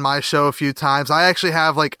on my show a few times. I actually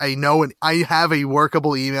have I have a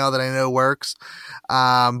workable email that I know works,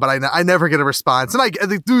 but I never get a response. And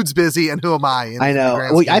the dude's busy, and who am I? I know.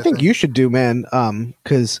 Well, I think you should do, man,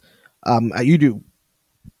 because you do.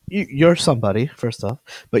 You're somebody, first off,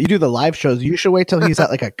 but you do the live shows. You should wait till he's at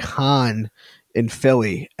like a con in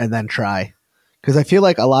Philly and then try. Because I feel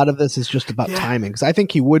like a lot of this is just about timing. Because I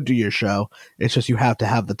think he would do your show. It's just you have to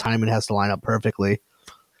have the time and it has to line up perfectly.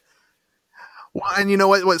 Well, and you know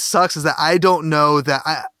what sucks is that I don't know that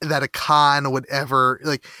a con would ever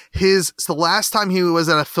like his. So the last time he was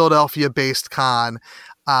at a Philadelphia-based con,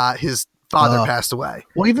 his father passed away.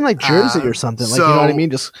 Well, even like Jersey or something, like, you know what I mean?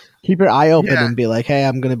 Just keep your eye open and be like, "Hey,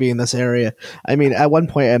 I'm going to be in this area." I mean, at one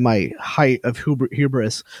point, at my height of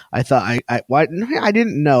hubris, I thought I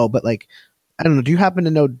didn't know, but like, I don't know. Do you happen to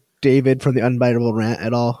know David from the Unbiteable Rant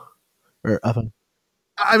at all? Or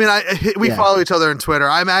I mean, we follow each other on Twitter.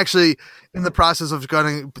 I'm actually in the process of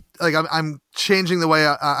going, like, I'm changing the way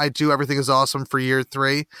I do Everything Is Awesome for year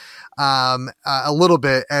 3, a little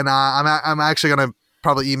bit, and I'm actually going to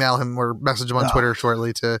probably email him or message him on Twitter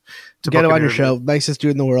shortly to get him on your show. Nicest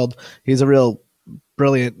dude in the world. He's a real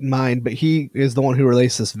brilliant mind, but he is the one who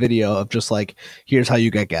released this video of just like, here's how you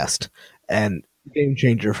get guest, and game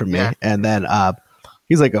changer for me. Yeah. And then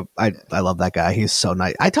he's like I love that guy. He's so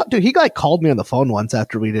nice. I talked to he like called me on the phone once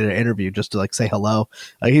after we did an interview just to like say hello.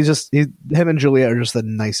 Like him and Julia are just the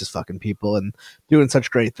nicest fucking people and doing such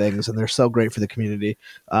great things, and they're so great for the community.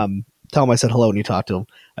 Tell him I said hello when you talk to him.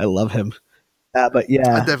 I love him. But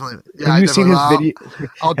yeah, have you seen his video?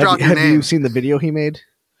 I'll drop your name. Have you seen the video he made?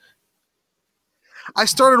 I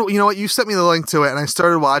started. You know what? You sent me the link to it, and I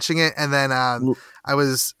started watching it, and then I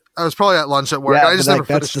was probably at lunch at work. Yeah, I just like, never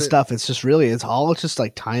that's finished the stuff. It's just really, it's all just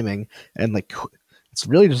like timing and like it's it's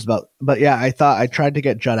really just about. But yeah, I tried to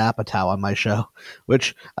get Judd Apatow on my show,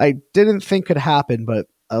 which I didn't think could happen, but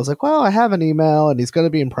I was like, well, I have an email and he's going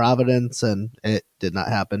to be in Providence, and it did not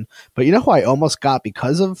happen. But you know who I almost got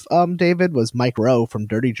because of David was Mike Rowe from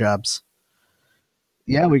Dirty Jobs.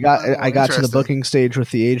 Yeah, I got to the booking stage with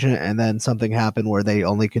the agent, and then something happened where they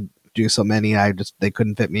only could do so many. They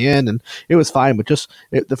couldn't fit me in, and it was fine. But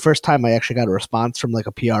the first time I actually got a response from like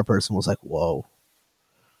a PR person was like, whoa.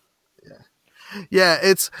 Yeah,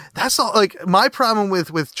 that's all. Like my problem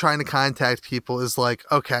with trying to contact people is like,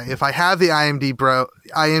 okay, if I have the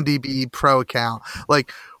IMDb Pro account,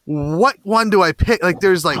 like what one do I pick? Like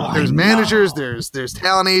there's managers, there's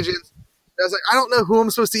talent agents. I was like, I don't know who I'm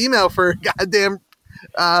supposed to email for a goddamn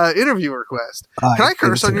interview request. Can I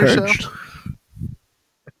curse on your show?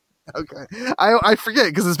 Okay, I forget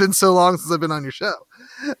because it's been so long since I've been on your show.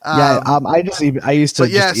 I used to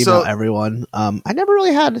email everyone. I never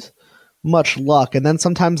really had much luck, and then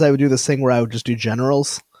sometimes I would do this thing where I would just do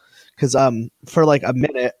generals because for like a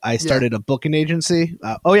minute I started a booking agency.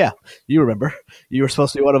 You remember you were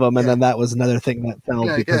supposed to be one of them, and then that was another thing that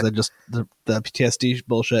failed because of just the PTSD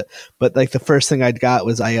bullshit. But like the first thing I got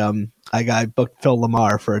was I booked Phil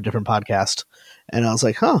Lamar for a different podcast, and I was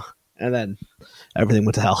like, huh, and then everything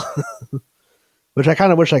went to hell. Which I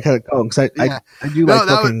kind of wish I could go because I do like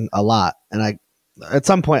booking a lot, and at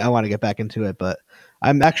some point I want to get back into it, but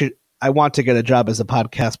I want to get a job as a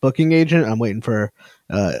podcast booking agent. I'm waiting for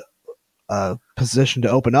a position to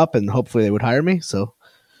open up, and hopefully they would hire me. So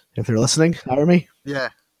if they're listening, hire me. Yeah.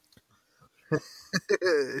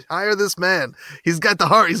 Hire this man. He's got the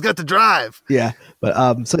heart. He's got the drive. Yeah.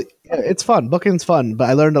 But it's fun. Booking's fun, but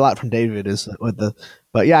I learned a lot from David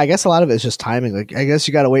but yeah, I guess a lot of it is just timing. Like, I guess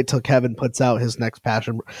you got to wait till Kevin puts out his next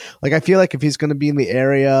passion. Like, I feel like if he's going to be in the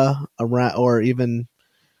area around, or even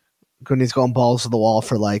when he's going balls to the wall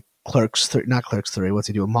for like Clerks 3, not Clerks 3. What's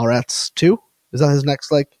he doing? Mallrats 2? Is that his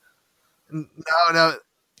next like? No.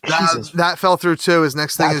 That fell through too. His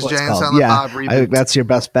next thing is Jay and Silent Bob reboot. I think that's your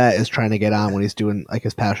best bet, is trying to get on when he's doing like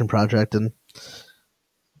his passion project. And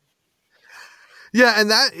yeah, and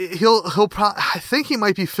that he'll probably, I think he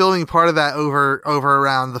might be filming part of that over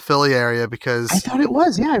around the Philly area, because I thought it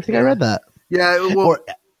was. Yeah, I think I read that. Yeah, well,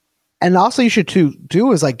 and also you should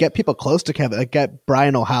do is like get people close to Kevin, like get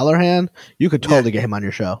Brian O'Halloran. You could totally get him on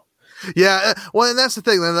your show. Yeah, well, and that's the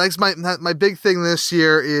thing. That's my big thing this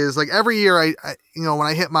year is like every year I when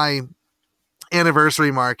I hit my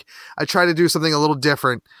anniversary mark, I try to do something a little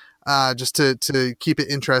different, just to keep it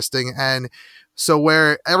interesting. And so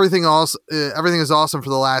where everything is awesome for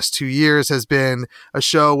the last 2 years has been a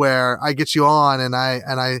show where I get you on and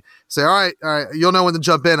I say, all right, you'll know when to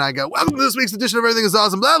jump in. I go, welcome to this week's edition of Everything is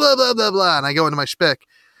Awesome, blah blah blah blah blah, and I go into my stick.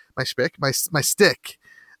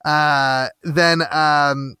 Then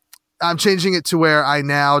I'm changing it to where I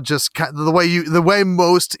now just the way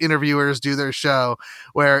most interviewers do their show,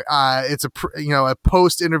 where it's a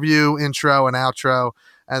post interview intro and outro,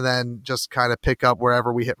 and then just kind of pick up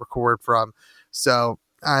wherever we hit record from. So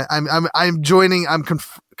I'm joining. I'm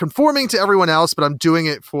conforming to everyone else, but I'm doing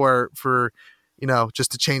it for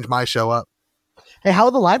just to change my show up. Hey, how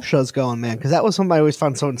are the live shows going, man? Because that was something I always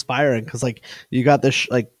found so inspiring. Because like you got this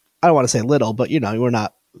I don't want to say little, but we're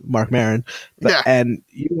not Mark Maron, and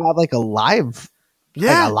you have like a live,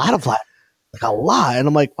 a lot of live, like a lot, and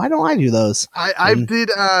I'm like, why don't I do those? I did.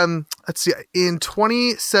 Let's see, in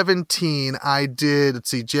 2017, I did.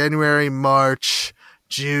 January, March,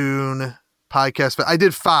 June podcast, but I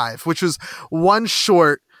did 5, which was one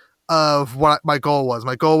short of what my goal was.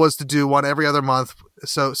 My goal was to do one every other month,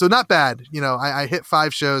 so not bad. I hit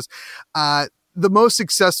 5 shows. The most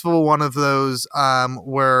successful one of those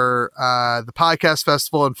were the Podcast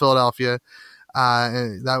Festival in Philadelphia.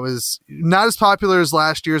 That was not as popular as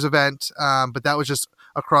last year's event, but that was just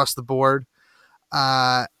across the board.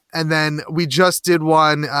 And then we just did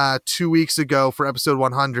one 2 weeks ago for episode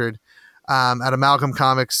 100 at Amalgam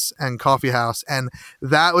Comics and Coffee House. And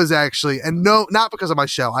that was actually, and no, not because of my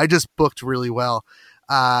show. I just booked really well.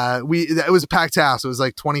 It was a packed house. It was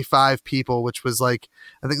like 25 people, which was like,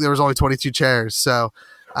 I think there was only 22 chairs. So,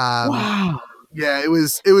 wow. Yeah, it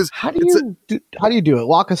was. How do you do it?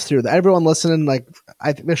 Walk us through that. Everyone listening, like,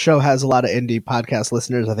 I think this show has a lot of indie podcast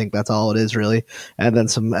listeners. I think that's all it is, really. And then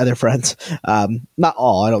some other friends. Not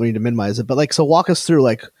all, I don't mean to minimize it, but like, so walk us through,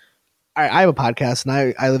 like, I have a podcast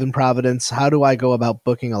and I live in Providence. How do I go about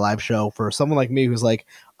booking a live show for someone like me who's like,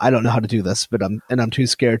 I don't know how to do this, but I'm too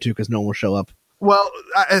scared to because no one will show up? Well,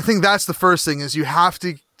 I think that's the first thing, is you have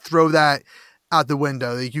to throw that out the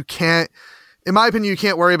window. You can't, in my opinion, you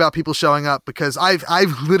can't worry about people showing up, because I've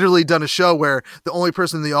literally done a show where the only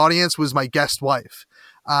person in the audience was my guest wife.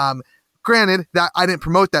 Granted, that I didn't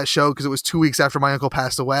promote that show because it was 2 weeks after my uncle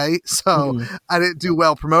passed away, so I didn't do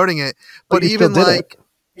well promoting it. But even like,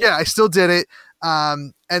 yeah, I still did it.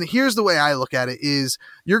 And here's the way I look at it: is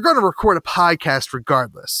you're going to record a podcast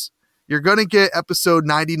regardless. You're going to get episode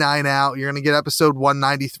 99 out. You're going to get episode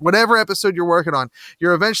 190, whatever episode you're working on.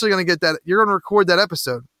 You're eventually going to get that. You're going to record that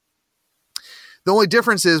episode. The only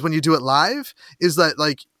difference is when you do it live is that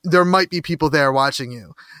like there might be people there watching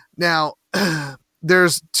you. Now,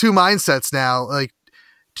 there's two mindsets now. Like,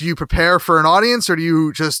 do you prepare for an audience or do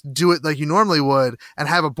you just do it like you normally would and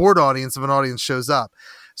have a bored audience if an audience shows up?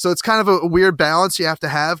 So it's kind of a weird balance you have to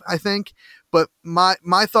have, I think. But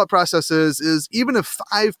my thought process is even if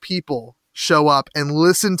 5 people show up and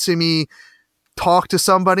listen to me talk to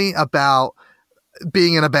somebody about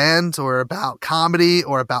being in a band or about comedy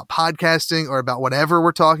or about podcasting or about whatever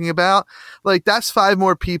we're talking about, like that's 5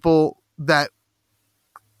 more people that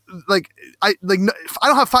I don't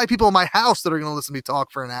have 5 people in my house that are going to listen to me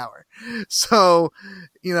talk for an hour. So,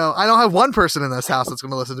 you know, I don't have one person in this house that's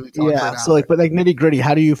going to listen to me talk for an hour. So like, but like nitty gritty,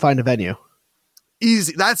 how do you find a venue?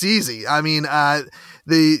 Easy. That's easy. I mean,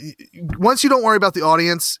 once you don't worry about the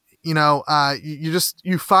audience, you know,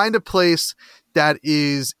 you find a place that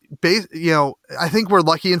is I think we're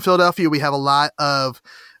lucky in Philadelphia. We have a lot of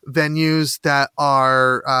venues that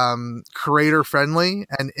are creator friendly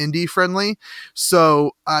and indie friendly.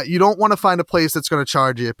 So you don't want to find a place that's going to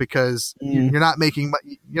charge you because you're not making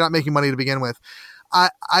money to begin with.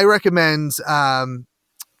 I recommend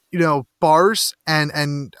bars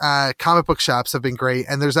and comic book shops have been great.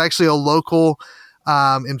 And there's actually a local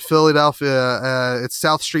in Philadelphia, it's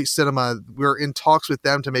South Street Cinema. We're in talks with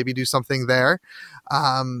them to maybe do something there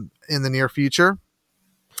in the near future.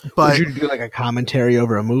 But would you do like a commentary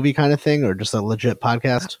over a movie kind of thing or just a legit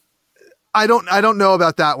podcast? I don't know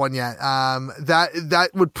about that one yet. That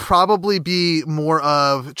would probably be more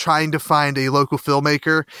of trying to find a local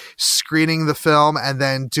filmmaker, screening the film, and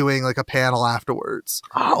then doing like a panel afterwards.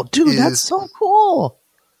 Oh, dude, that's so cool.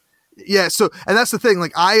 Yeah. So, and that's the thing.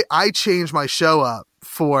 Like I changed my show up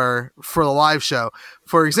for the live show.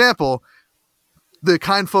 For example, the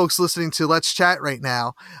kind folks listening to Let's Chat right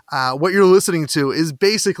now, what you're listening to is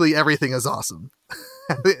basically Everything Is Awesome.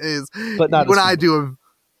 But not when I do a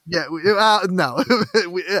no.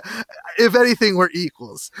 If anything, we're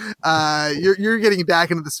equals. You're getting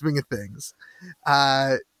back into the swing of things.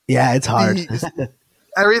 Yeah, it's hard.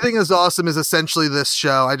 Everything Is Awesome is essentially this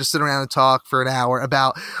show. I just sit around and talk for an hour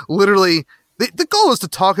about literally. The goal is to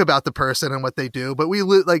talk about the person and what they do, but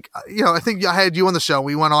I think I had you on the show.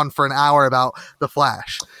 We went on for an hour about The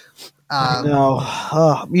Flash. No,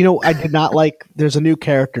 I did not like. There's a new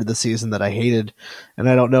character this season that I hated, and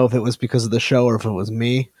I don't know if it was because of the show or if it was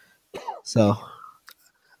me. So,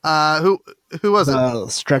 who was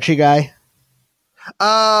it? Stretchy guy.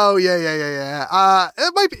 Oh yeah.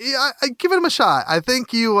 It might be. I give him a shot. I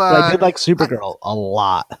think you. I did like Supergirl a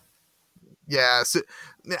lot. Yeah, so,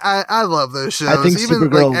 I love those shows. I think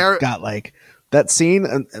Supergirl got like that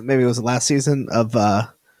scene. Maybe it was the last season of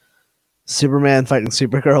Superman fighting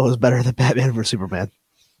Supergirl was better than Batman vs Superman.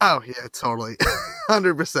 Oh yeah, totally,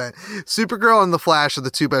 100%. Supergirl and The Flash are the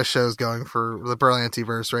 2 best shows going for the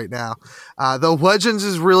Berlantiverse right now. The Legends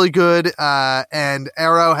is really good, and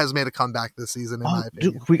Arrow has made a comeback this season, in my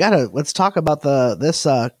opinion. Dude, let's talk about this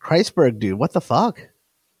Kreisberg dude. What the fuck?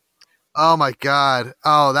 Oh my god!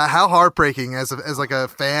 Oh, how heartbreaking as like a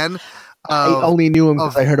fan. I only knew him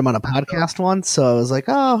because I heard him on a podcast once, so I was like,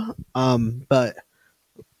 but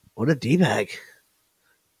what a d-bag.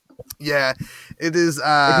 Yeah, it is.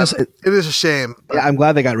 It is a shame. Yeah, I'm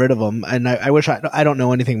glad they got rid of him, and I wish I don't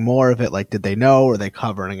know anything more of it. Like, did they know? Or are they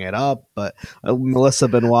covering it up? But Melissa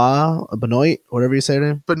Benoit, whatever you say her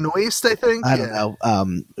name, Benoist, I think. I don't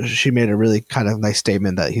know. She made a really kind of nice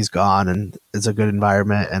statement that he's gone and it's a good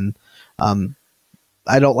environment, and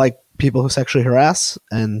I don't like people who sexually harass.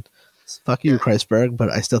 And fuck you, Kreisberg,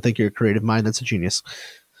 but I still think you're a creative mind that's a genius.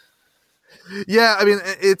 Yeah, I mean,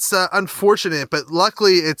 it's unfortunate, but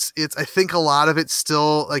luckily it's I think a lot of it's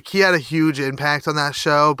still like he had a huge impact on that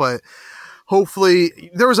show, but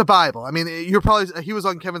hopefully there was a Bible. I mean, he was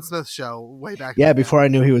on Kevin Smith's show way back. Yeah, before I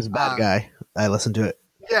knew he was a bad guy, I listened to it.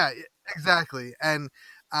 Yeah, exactly. And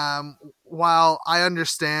while I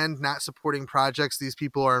understand not supporting projects these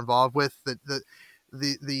people are involved with,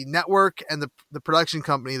 the network and the production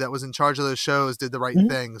company that was in charge of those shows did the right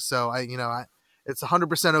thing. So it's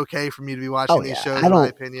 100% okay for me to be watching these shows, in my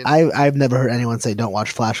opinion. I've never heard anyone say don't watch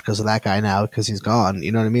Flash because of that guy now because he's gone.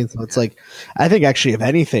 You know what I mean? So it's like, I think actually, if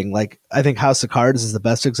anything, like I think House of Cards is the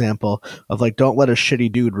best example of like, don't let a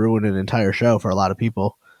shitty dude ruin an entire show for a lot of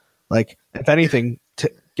people. Like, if anything,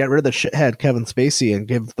 get rid of the shithead Kevin Spacey and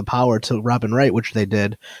give the power to Robin Wright, which they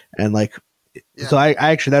did. And like, so I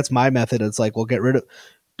actually, that's my method. It's like, well,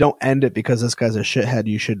 don't end it because this guy's a shithead.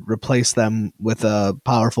 You should replace them with a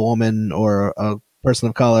powerful woman or a person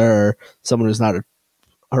of color or someone who's not a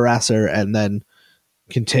harasser, and then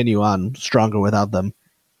continue on stronger without them.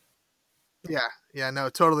 Yeah, no,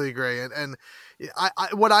 totally agree. And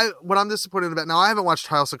what I'm disappointed about now, I haven't watched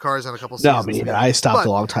House of Cards in a couple seasons. No, me neither. I stopped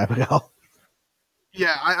a long time ago.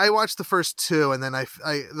 Yeah, I watched the first two, and then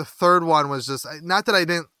the third one was just not that I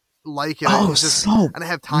didn't like it. I didn't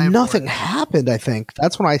have time. Nothing happened. I think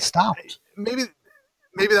that's when I stopped. Maybe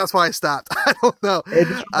that's why I stopped. I don't know.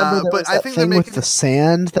 But I think thing with the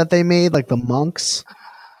sand that they made, like the monks.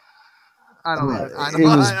 I don't know. It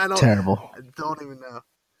was terrible. I don't even know.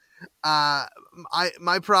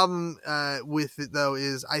 My problem with it though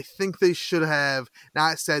is I think they should have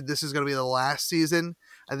not said this is going to be the last season.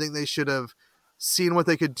 I think they should have seen what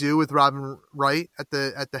they could do with Robin Wright at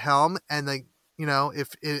the helm, and like, you know,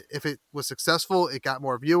 if it was successful, it got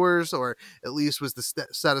more viewers, or at least was the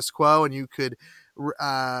status quo, and you could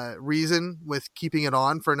reason with keeping it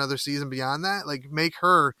on for another season beyond that. Like, make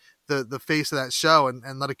her the face of that show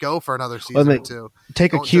and let it go for another season or two.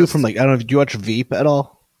 Take a cue from, like, I don't know, did you watch Veep at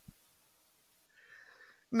all?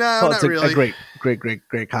 No, not really. A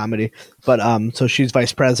great comedy. But so she's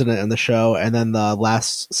vice president in the show, and then the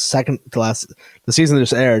season that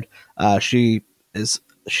just aired, she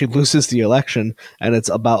loses the election, and it's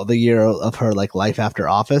about the year of her like life after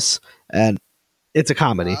office, and it's a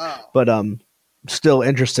comedy, but still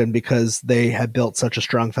interesting because they had built such a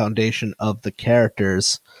strong foundation of the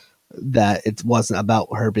characters that it wasn't about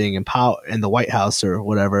her being in power in the White House or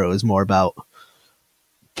whatever. It was more about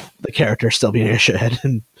the character still being a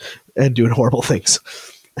shithead and doing horrible things.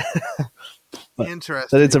 Interesting.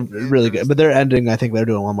 But it's a really good. But they're ending. I think they're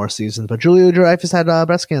doing one more season. But Julia Dreyfus had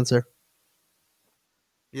breast cancer.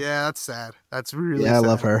 Yeah, that's sad. That's really sad. I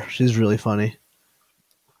love her. She's really funny.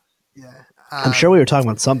 Yeah, I'm sure we were talking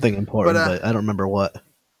about something important, but I don't remember what.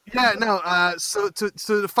 Yeah, no. So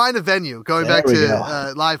to find a venue, going back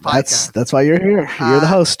to live podcast. That's why you're here. You're the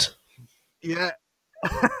host. Yeah,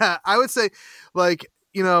 I would say, like,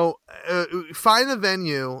 you know, find a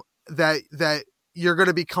venue that you're going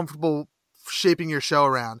to be comfortable shaping your show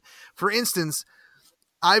around. For instance,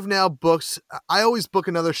 I've now booked. I always book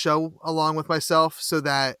another show along with myself so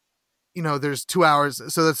that, you know, there's 2 hours.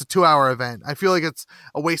 So that's a 2-hour event. I feel like it's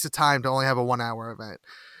a waste of time to only have a 1-hour event.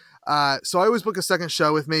 So I always book a second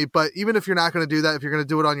show with me, but even if you're not going to do that, if you're going to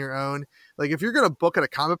do it on your own, like if you're going to book at a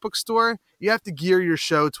comic book store, you have to gear your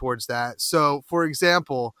show towards that. So for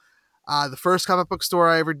example, the first comic book store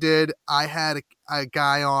I ever did, I had a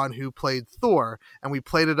guy on who played Thor, and we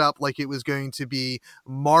played it up like it was going to be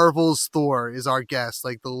Marvel's Thor is our guest.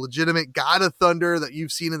 Like, the legitimate God of Thunder that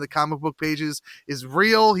you've seen in the comic book pages is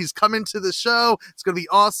real. He's coming to the show. It's going to be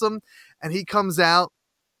awesome. And he comes out,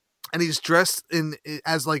 and he's dressed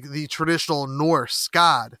as like the traditional Norse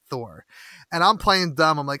god Thor. And I'm playing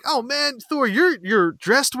dumb. I'm like, oh man, Thor, you're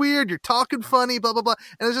dressed weird. You're talking funny, blah, blah, blah.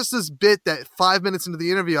 And it's just this bit that 5 minutes into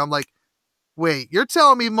the interview, I'm like, wait, you're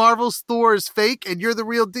telling me Marvel's Thor is fake and you're the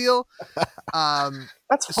real deal?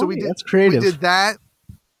 That's funny. That's creative. We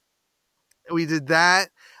did that.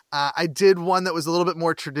 I did one that was a little bit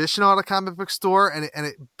more traditional at a comic book store, and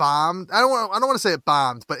it bombed. I don't want to say it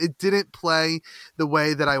bombed, but it didn't play the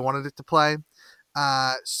way that I wanted it to play.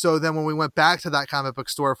 So then when we went back to that comic book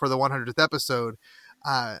store for the 100th episode,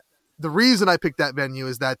 the reason I picked that venue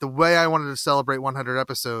is that the way I wanted to celebrate 100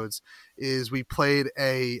 episodes is we played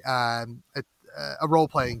a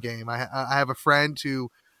role-playing game. I have a friend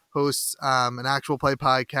who hosts an actual play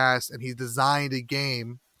podcast, and he designed a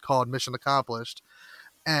game called Mission Accomplished.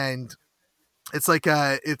 And it's like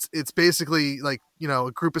it's basically like, you know,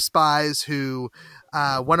 a group of spies who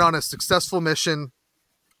went on a successful mission,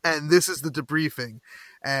 and this is the debriefing,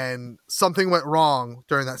 and something went wrong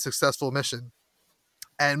during that successful mission,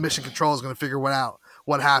 and mission control is going to figure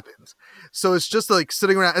what happened. So it's just like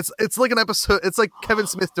sitting around. It's like an episode. It's like Kevin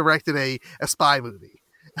Smith directed a spy movie.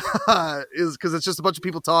 Is because it's just a bunch of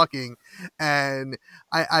people talking, and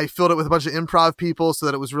I filled it with a bunch of improv people so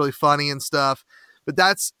that it was really funny and stuff. But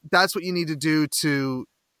that's what you need to do to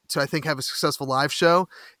I think have a successful live show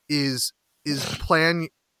is plan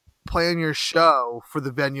your show for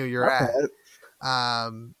the venue you're at.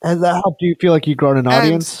 Has that helped you feel like you've grown an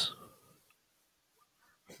audience?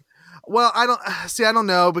 Well, I don't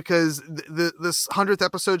know, because this 100th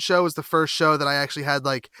episode show was the first show that I actually had,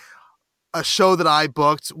 like, a show that I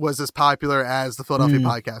booked was as popular as the Philadelphia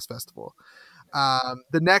Podcast Festival.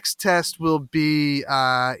 The next test will be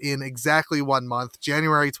in exactly 1 month,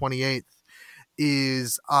 January 28th.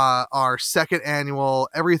 is our second annual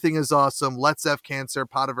Everything is Awesome Let's F Cancer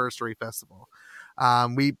Podiversary Festival.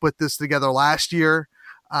 We put this together last year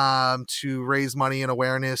to raise money and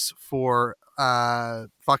awareness for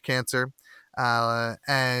Fuck Cancer,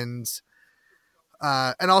 and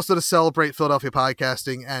also to celebrate Philadelphia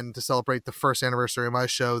podcasting and to celebrate the first anniversary of my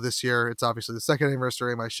show this year. It's obviously the second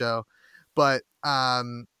anniversary of my show, but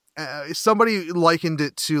somebody likened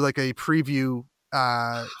it to like a preview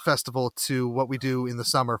festival to what we do in the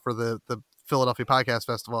summer for the Philadelphia Podcast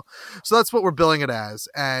Festival. So that's what we're billing it as.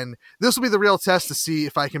 And this will be the real test to see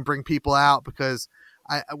if I can bring people out, because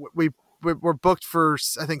we're booked for,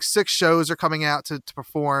 I think 6 shows are coming out to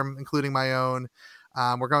perform, including my own.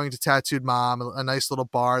 We're going to Tattooed Mom, a nice little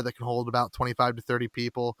bar that can hold about 25 to 30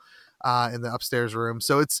 people in the upstairs room.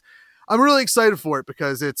 So I'm really excited for it,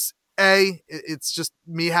 because it's just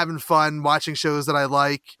me having fun, watching shows that I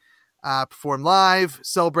like, perform live,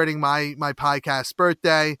 celebrating my podcast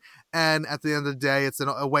birthday. And at the end of the day, it's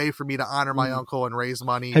a way for me to honor my uncle and raise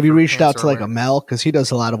money. Have you reached out to like a Mel? Because he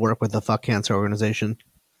does a lot of work with the Fuck Cancer organization.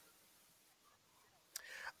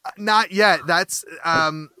 Not yet. That's I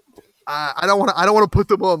don't want to put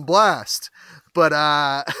them on blast, but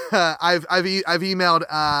I've emailed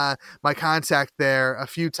my contact there a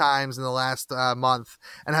few times in the last month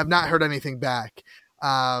and have not heard anything back.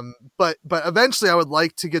 But eventually I would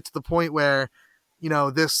like to get to the point where, you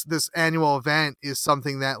know, this annual event is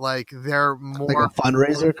something that like they're more like a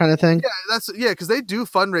fundraiser kind of thing. Yeah, because they do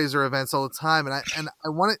fundraiser events all the time, and I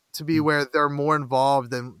want it to be where they're more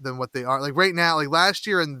involved than what they are. Like right now, like last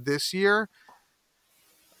year and this year,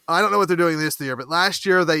 I don't know what they're doing this year, but last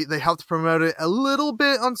year they helped promote it a little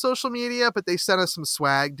bit on social media, but they sent us some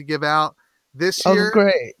swag to give out. This year,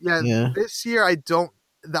 great. Yeah, this year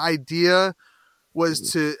the idea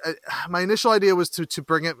was my initial idea was to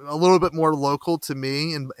bring it a little bit more local to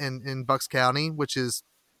me in Bucks County, which is,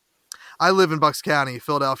 I live in Bucks County.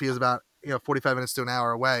 Philadelphia is about 45 minutes to an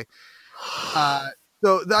hour away.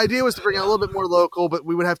 So the idea was to bring it a little bit more local, but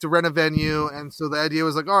we would have to rent a venue. And so the idea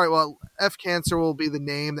was like, all right, well, F Cancer will be the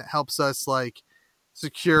name that helps us like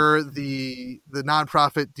secure the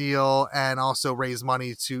nonprofit deal and also raise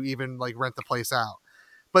money to even like rent the place out.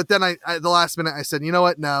 But then I the last minute I said, you know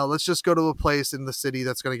what? No, let's just go to a place in the city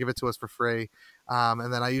that's going to give it to us for free.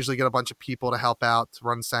 And then I usually get a bunch of people to help out, to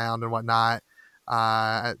run sound and whatnot,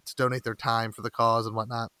 to donate their time for the cause and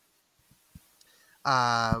whatnot.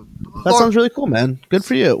 That sounds really cool, man. Good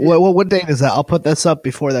for you. Yeah. What date is that? I'll put this up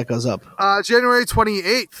before that goes up. January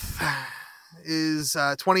 28th is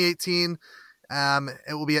 2018.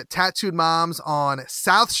 It will be at Tattooed Moms on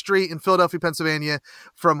South Street in Philadelphia, Pennsylvania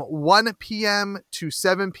from 1 p.m. to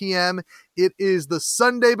 7 p.m. It is the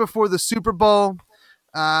Sunday before the Super Bowl.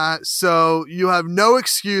 So you have no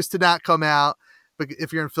excuse to not come out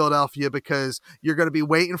if you're in Philadelphia, because you're going to be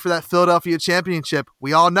waiting for that Philadelphia championship.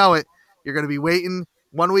 We all know it. You're going to be waiting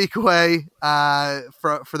 1 week away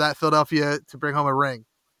for that Philadelphia to bring home a ring.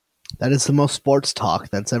 That is the most sports talk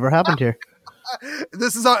that's ever happened here.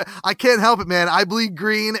 I can't help it, man. I bleed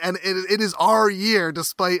green, and it is our year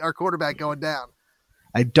despite our quarterback going down.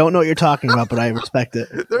 I don't know what you're talking about, but I respect it.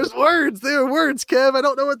 There are words, Kev. I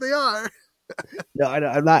don't know what they are. No,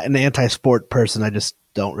 I'm not an anti-sport person. I just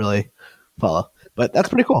don't really follow. But that's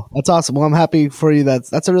pretty cool. That's awesome. Well, I'm happy for you.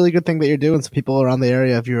 That's a really good thing that you're doing. So people around the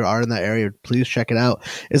area, if you are in that area, please check it out.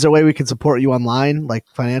 Is there a way we can support you online, like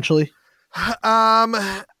financially?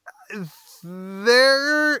 I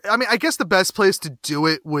guess the best place to do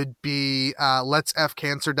it would be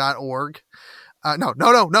letsfcancer.org.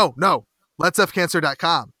 No.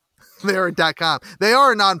 letsfcancer.com. They're a .com. They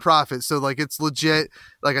are a nonprofit, so like it's legit,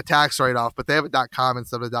 like a tax write-off, but they have a .com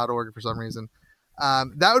instead of a .org for some reason.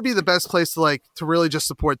 That would be the best place to really just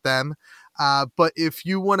support them. But if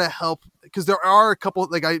you want to help, because there are a couple,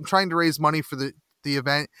 like I'm trying to raise money for the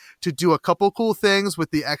event to do a couple cool things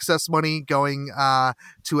with the excess money going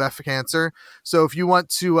to F Cancer. So if you want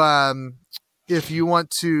to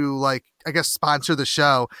like, I guess, sponsor the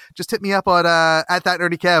show, just hit me up on at that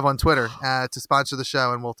nerdy Kev on Twitter to sponsor the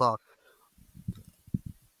show, and we'll talk.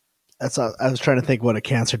 I was trying to think what a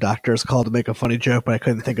cancer doctor is called to make a funny joke, but I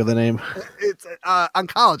couldn't think of the name. It's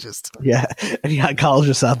oncologist. Yeah, any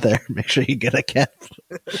oncologists out there, make sure you get a Kev.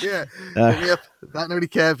 Yeah, hit me up, that nerdy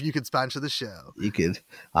Kev. You can sponsor the show. You could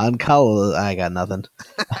I got nothing.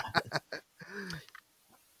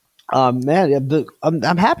 Man, yeah,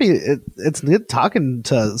 I'm happy. It's good talking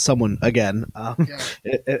to someone again.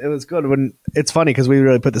 It was good when it's funny because we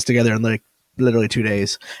really put this together in like literally 2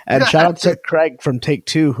 days. And shout out to Craig from Take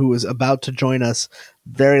Two, who was about to join us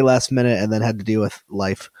very last minute and then had to deal with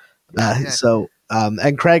life. So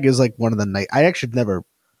and Craig is like one of the night. I actually never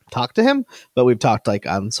talked to him, but we've talked like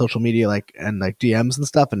on social media, like and like DMs and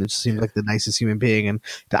stuff, and it just seems like the nicest human being. And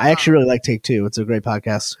I actually really like Take Two. It's a great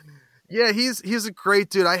podcast. Yeah, he's a great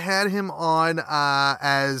dude. I had him on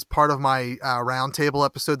as part of my roundtable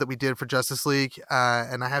episode that we did for Justice League,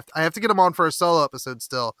 and I have to get him on for a solo episode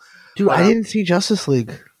still. Dude, I didn't see Justice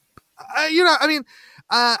League.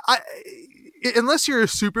 Unless you're a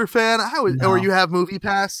super fan, or you have Movie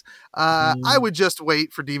Pass, I would just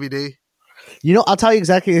wait for DVD. I'll tell you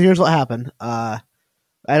exactly. Here's what happened. I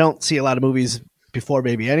don't see a lot of movies before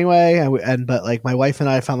baby anyway, but like my wife and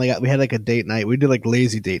I finally we had like a date night. We did like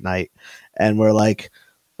lazy date night, and we're like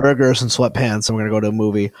burgers and sweatpants, and we're gonna go to a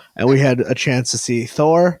movie. And we had a chance to see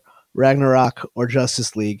Thor, Ragnarok, or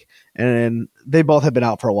Justice League, and they both had been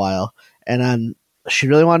out for a while. And then she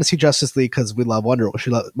really wanted to see Justice League because we love Wonder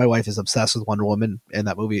Woman. My wife is obsessed with Wonder Woman in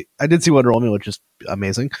that movie. I did see Wonder Woman, which is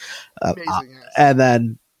amazing. And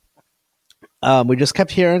then we just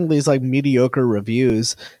kept hearing these like mediocre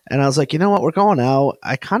reviews, and I was like, you know what, we're going out.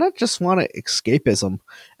 I kind of just want escapism.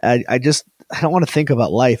 I don't want to think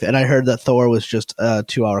about life. And I heard that Thor was just a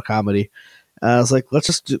 2-hour comedy. I was like, let's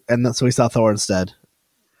just do, and so we saw Thor instead.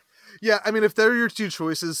 Yeah, I mean, if they're your two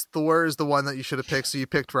choices, Thor is the one that you should have picked, so you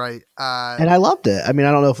picked right. And I loved it. I mean,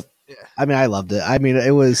 I don't know if I loved it. I mean,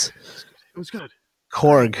 it was good.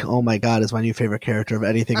 Korg, oh my god, is my new favorite character of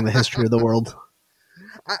anything in the history of the world.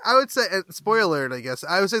 I would say, spoiler alert, I guess,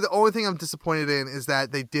 I would say the only thing I'm disappointed in is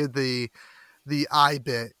that they did the eye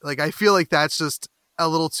bit. Like, I feel like that's just a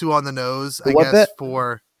little too on the nose, I guess, bit?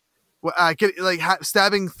 For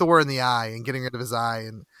stabbing Thor in the eye and getting rid of his eye.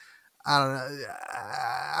 And I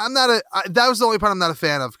don't know. That was the only part I'm not a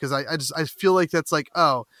fan of, because I feel like that's like,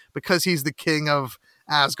 oh, because he's the king of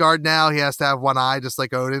Asgard now, he has to have one eye, just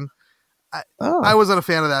like Odin. I wasn't a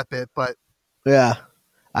fan of that bit, but yeah.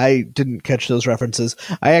 I didn't catch those references.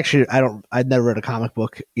 I'd never read a comic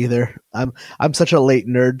book either. I'm such a late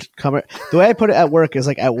nerd comer. The way I put it at work is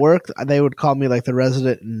like, at work they would call me like the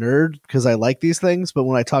resident nerd because I like these things, but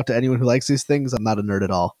when I talk to anyone who likes these things, I'm not a nerd at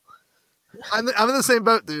all. I'm in the same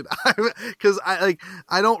boat, dude. Because I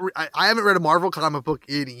haven't read a Marvel comic book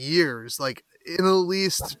in years, like in at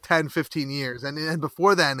least 10, 15 years. And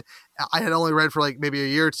before then, I had only read for like maybe a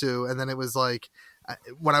year or two. And then it was like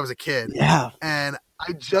when I was a kid. Yeah. And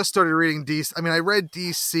I just started reading DC. I mean, I read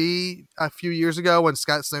DC a few years ago when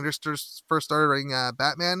Scott Snyder first started writing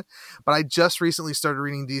Batman. But I just recently started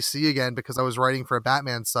reading DC again because I was writing for a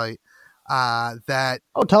Batman site. Tell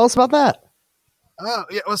us about that. Oh,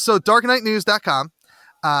 yeah. Well, so darkknightnews.com.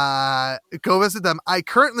 Go visit them. I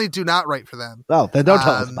currently do not write for them. Oh, then don't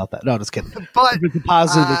tell us about that. No, just kidding. But it's a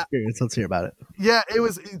positive experience. Let's hear about it. Yeah, it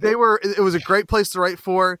was a great place to write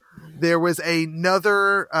for. There was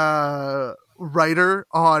another writer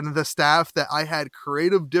on the staff that I had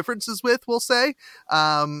creative differences with, we'll say,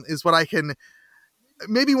 is what I can.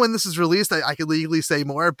 Maybe when this is released, I could legally say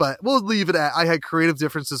more, but we'll leave it at I had creative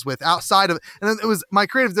differences with outside of, and it was my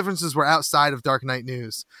creative differences were outside of Dark Knight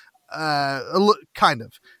News. Kind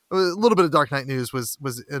of a little bit of Dark Knight News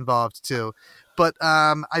was involved too, but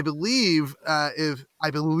I believe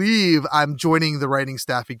I'm joining the writing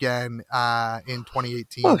staff again in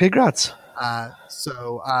 2018. Oh, congrats!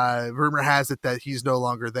 So rumor has it that he's no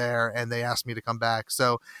longer there, and they asked me to come back.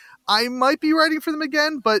 So I might be writing for them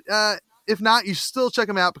again, but if not, you should still check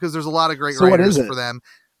them out because there's a lot of great writers for them.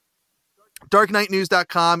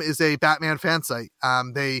 darkknightnews.com is a Batman fan site.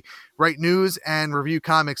 They write news and review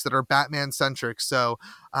comics that are Batman centric. So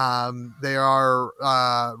they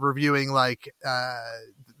are reviewing like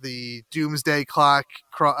the Doomsday Clock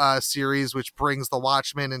series, which brings the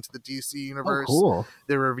Watchmen into the DC universe. Oh, cool.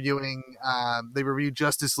 They're reviewing they review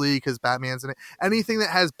Justice League because Batman's in it. Anything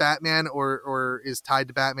that has Batman or is tied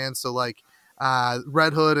to Batman. So like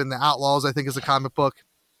Red Hood and the Outlaws, I think, is a comic book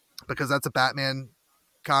because that's a Batman.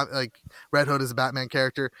 Like Red Hood is a Batman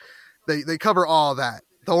character. They cover all that.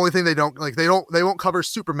 The only thing they won't cover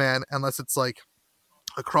Superman unless it's like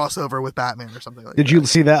a crossover with Batman or something like that. Did you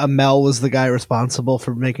see that Amell was the guy responsible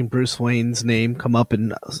for making Bruce Wayne's name come up?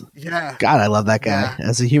 And yeah, God, I love that guy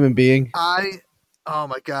as a human being. Oh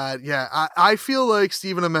my God, yeah. I feel like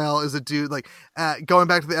Stephen Amell is a dude. Like going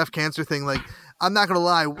back to the F cancer thing. Like I'm not gonna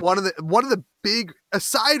lie, one of the big,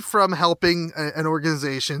 aside from helping an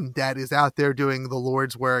organization that is out there doing the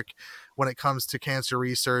Lord's work when it comes to cancer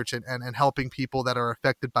research and helping people that are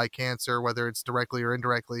affected by cancer, whether it's directly or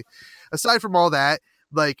indirectly, aside from all that,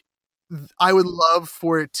 like I would love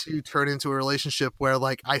for it to turn into a relationship where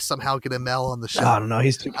like I somehow get Amell on the show. I don't know,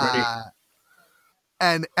 he's too pretty.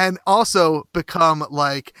 And also become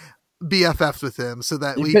like BFFs with him so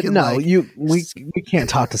that we can we can't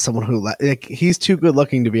talk to someone who like he's too good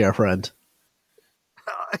looking to be our friend.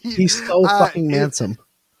 He's so fucking handsome.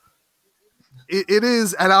 It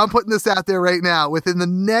is, and I'm putting this out there right now. Within the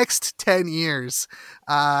next 10 years,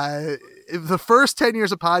 the first 10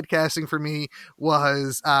 years of podcasting for me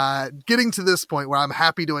was getting to this point where I'm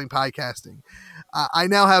happy doing podcasting. I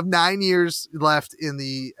now have 9 years left in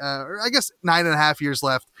the, or I guess 9.5 years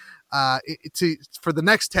left for the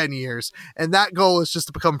next 10 years, and that goal is just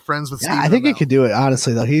to become friends with Stephen I think Amell. he could do it,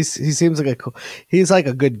 honestly, though. He seems like he's like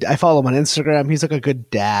a good, I follow him on Instagram. He's like a good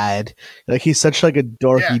dad. Like, he's such like a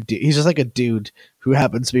dorky dude. He's just like a dude who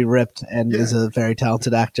happens to be ripped and is a very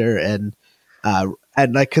talented actor. And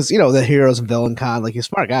like, cause the Heroes and Villain Con, like, he's a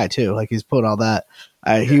smart guy too. Like, he's putting all that.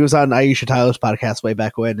 He was on Aisha Tyler's podcast way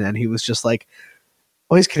back when, and he was just like,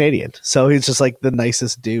 well, he's Canadian, so he's just like the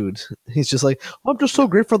nicest dude. He's just like, I'm just so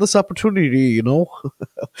grateful for this opportunity, I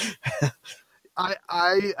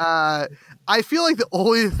feel like the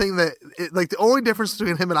only thing the only difference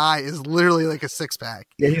between him and I is literally like a 6-pack.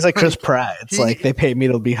 Yeah, he's like Chris Pratt. It's like they pay me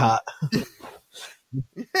to be hot.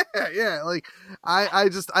 Yeah. Like I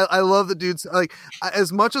love the dudes. Like,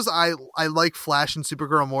 as much as I like Flash and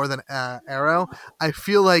Supergirl more than Arrow, I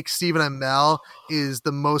feel like Stephen Amell is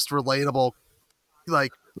the most relatable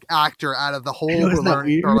like actor out of the whole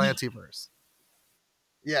Berlantiverse.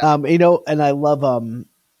 Yeah. And I love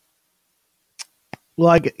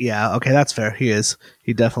okay, that's fair. He is.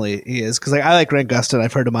 He definitely is. Because I like Grant Gustin.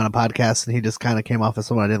 I've heard him on a podcast, and he just kind of came off as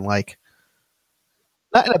someone I didn't like.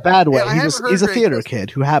 Not in a bad way. Yeah, he's a theater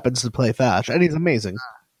kid who happens to play Flash, and he's amazing.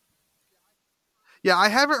 Yeah, I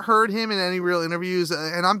haven't heard him in any real interviews,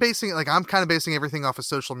 and I'm kind of basing everything off of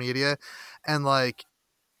social media, and like,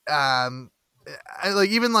 I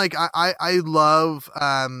love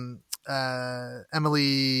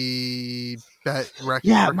Emily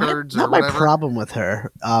Records. Not my problem with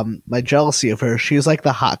her. My jealousy of her. She was like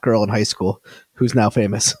the hot girl in high school who's now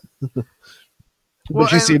famous. But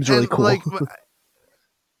she seems really cool. Like,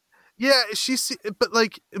 yeah, she seems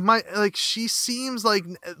like,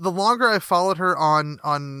 the longer I followed her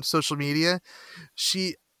on social media,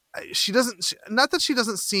 she doesn't, not that she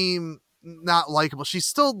doesn't seem not likable. She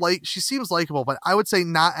seems likable, but I would say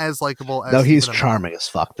not as likable as. No, he's charming as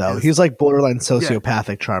fuck though. He's like borderline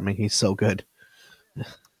sociopathic charming. He's so good.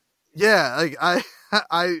 Yeah, like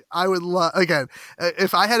I would love, again,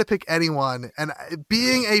 if I had to pick anyone, and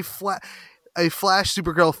being a Flash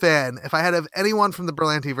Supergirl fan, if I had to have anyone from the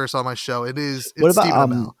Berlantiverse on my show, it's what about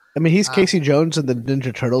Stephen Amell. I mean, he's Casey Jones in the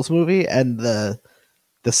Ninja Turtles movie, and the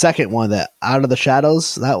second one, that Out of the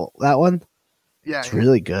Shadows, that one. Yeah, it's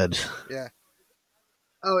really good. Yeah.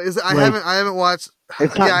 Oh, is it? I haven't watched.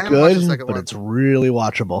 It's not good, but it's really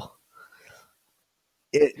watchable.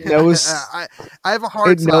 It knows. I have a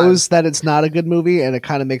hard time. It knows that it's not a good movie, and it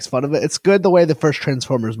kind of makes fun of it. It's good the way the first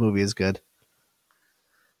Transformers movie is good.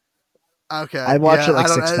 Okay, I watched it like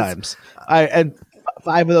 6 times. And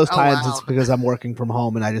 5 of those times it's because I'm working from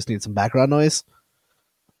home and I just need some background noise.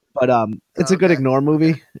 But it's a good ignore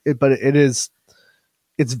movie. It's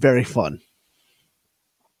very fun.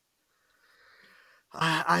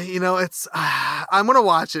 I'm gonna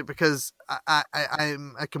watch it because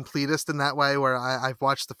I'm a completist in that way, where I've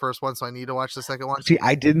watched the first one, so I need to watch the second one. See,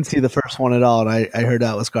 I didn't see the first one at all, and I heard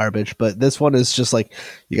that was garbage. But this one is just like,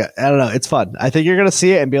 I don't know, it's fun. I think you're gonna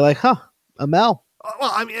see it and be like, huh, Amell.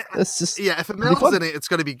 Well, I mean, it's just if Amell's in it, it's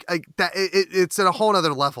gonna be like that. It's at a whole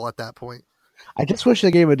other level at that point. I just wish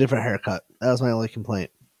they gave him a different haircut. That was my only complaint.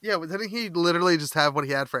 Yeah, but didn't he literally just have what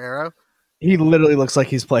he had for Arrow? He literally looks like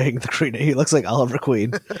he's playing the Green. He looks like Oliver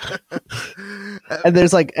Queen. And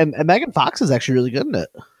there's like, and Megan Fox is actually really good in it.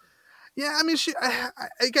 Yeah, I mean,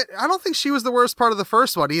 I don't think she was the worst part of the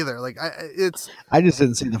first one either. Like, I just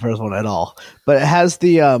didn't see the first one at all. But it has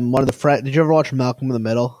the one of the friends. Did you ever watch Malcolm in the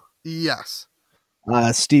Middle? Yes.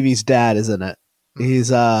 Stevie's dad is in it. He's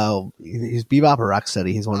Bebop or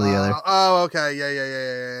Rocksteady. He's one of the other. Oh, okay,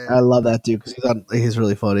 yeah. I love that dude because he's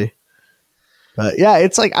really funny. But yeah,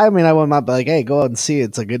 it's like, I mean, I will not be like, hey, go out and see it.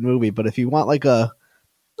 It's a good movie. But if you want like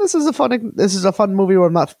this is a fun movie where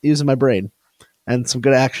I'm not using my brain and some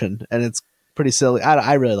good action and it's pretty silly.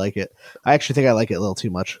 I really like it. I actually think I like it a little too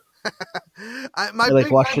much. My big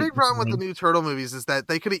problem with the new Turtle movies is that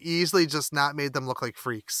they could have easily just not made them look like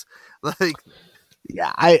freaks. Like,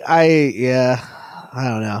 yeah, I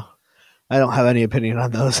don't know. I don't have any opinion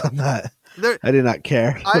on those. I did not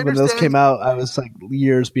care. When those came out, I was like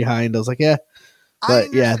years behind. I was like, yeah.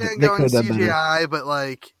 But yeah, they could have done CGI, but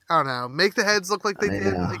like, I don't know, make the heads look like they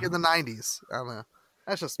did like in the 90s. I don't know.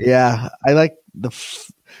 That's just Yeah, I like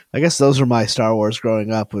I guess those were my Star Wars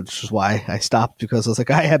growing up, which is why I stopped because I was like,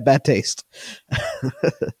 I had bad taste.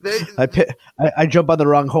 they. I jump on the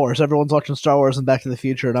wrong horse. Everyone's watching Star Wars and Back to the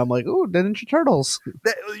Future, and I'm like, ooh, the Ninja Turtles.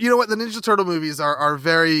 You know what? The Ninja Turtle movies are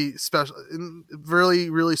very special, really,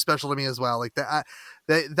 really special to me as well. Like that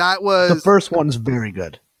was The first one's very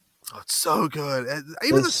good. oh, it's so good.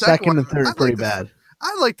 Even The second and third I are pretty like bad.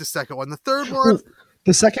 I like the second one. The third one,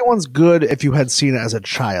 The second one's good if you had seen it as a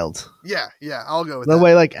child. yeah, I'll go with The that.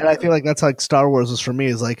 way, like, and I feel like that's like Star Wars was for me.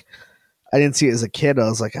 Is like, I didn't see it as a kid. I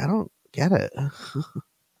was like, I don't get it.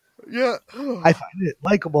 Yeah, I find it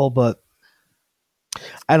likable, but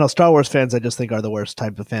I know Star Wars fans. I just think are the worst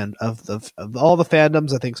type of fan of all the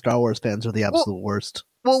fandoms. I think Star Wars fans are the absolute worst.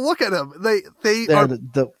 well, look at them. They're They're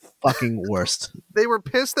the fucking worst. they were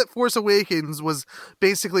pissed that Force Awakens was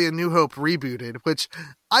basically a New Hope rebooted, which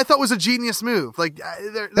I thought was a genius move. Like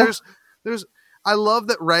there's I love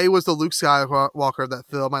that Rey was the Luke Skywalker of that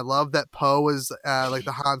film. I love that Poe was like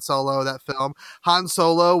the Han Solo of that film. Han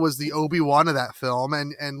Solo was the Obi-Wan of that film,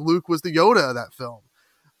 and Luke was the Yoda of that film.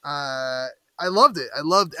 I loved it. I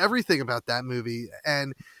loved everything about that movie,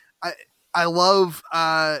 and I love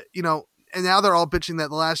and now they're all bitching that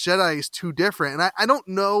The Last Jedi is too different, and I don't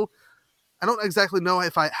know. I don't exactly know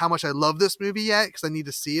how much I love this movie yet because I need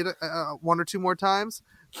to see it one or two more times.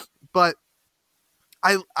 But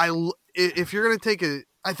if you're gonna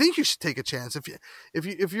I think you should take a chance.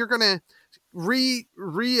 If you're gonna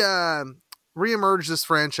reemerge this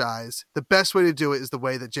franchise, the best way to do it is the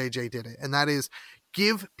way that JJ did it, and that is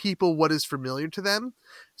give people what is familiar to them,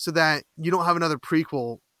 so that you don't have another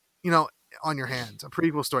prequel, on your hands, a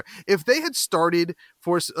prequel story. If they had started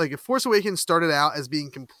if Force Awakens started out as being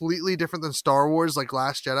completely different than Star Wars, like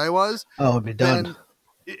Last Jedi was, Oh, it'd be done.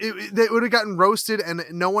 they would have gotten roasted, and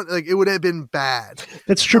no one it would have been bad.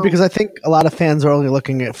 It's true because I think a lot of fans are only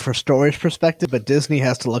looking at for storage perspective, but Disney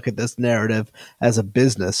has to look at this narrative as a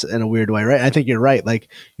business in a weird way, right? I think you're right. Like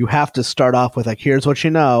you have to start off with like, here's what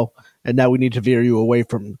you know, and now we need to veer you away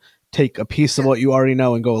from take a piece of what you already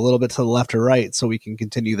know and go a little bit to the left or right so we can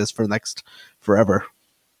continue this for forever.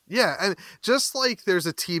 Yeah, and just like there's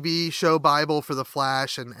a TV show Bible for The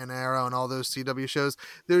Flash and Arrow and all those CW shows,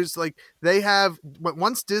 there's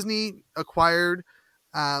once Disney acquired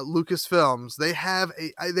Lucasfilms, they have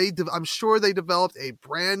I'm sure they developed a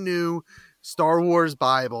brand new Star Wars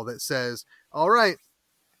Bible that says, all right,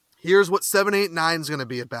 here's what 7, 8, 9 is going to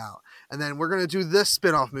be about. And then we're going to do this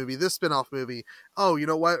spin-off movie. Oh, you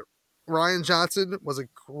know what? Ryan Johnson was a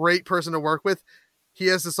great person to work with. He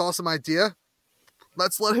has this awesome idea.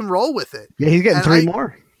 Let's let him roll with it. Yeah, he's getting 3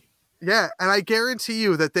 more. Yeah, and I guarantee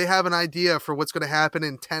you that they have an idea for what's going to happen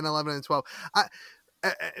in 10, 11, and 12.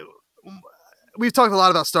 We've talked a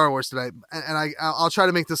lot about Star Wars tonight, and I'll try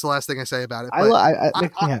to make this the last thing I say about it. It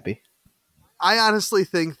makes me happy. I honestly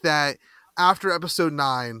think that after Episode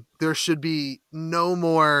 9, there should be no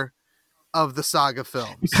more of the saga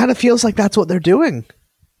films. It kind of feels like that's what they're doing.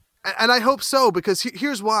 And I hope so, because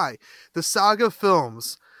here's why. The saga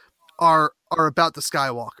films are about the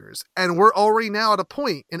Skywalkers. And we're already now at a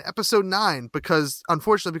point in Episode 9,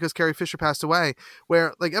 unfortunately, because Carrie Fisher passed away,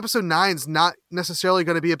 where like Episode 9 is not necessarily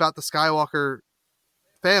going to be about the Skywalker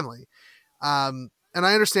family. And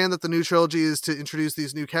I understand that the new trilogy is to introduce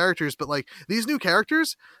these new characters, but like these new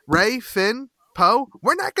characters, Rey, Finn, Poe,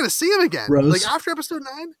 we're not going to see them again. Rose. Like after Episode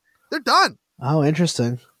 9, they're done. Oh,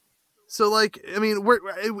 interesting. So like, I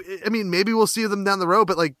mean, maybe we'll see them down the road,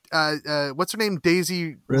 but like, what's her name?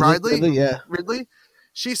 Daisy Ridley? Yeah. Ridley.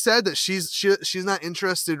 She said that she's not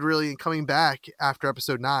interested really in coming back after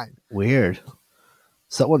Episode 9. Weird.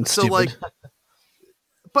 Someone's stupid. Like,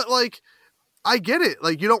 but like, I get it.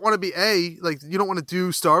 Like, you don't want to be you don't want to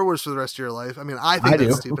do Star Wars for the rest of your life. I mean, I think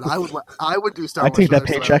that's stupid. I would do Star Wars. I take that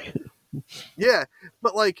paycheck. Yeah,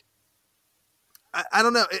 but like, I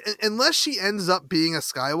don't know. Unless she ends up being a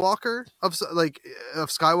Skywalker of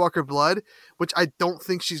Skywalker blood, which I don't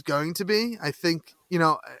think she's going to be. I think,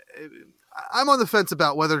 I'm on the fence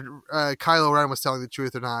about whether Kylo Ren was telling the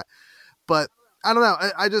truth or not. But I don't know.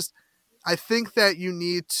 I think that you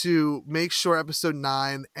need to make sure Episode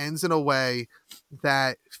 9 ends in a way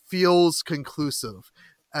that feels conclusive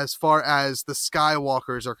as far as the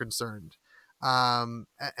Skywalkers are concerned. And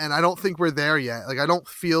I don't think we're there yet. Like, I don't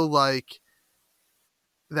feel like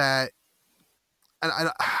that, and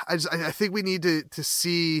I think we need to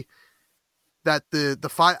see that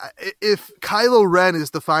if Kylo Ren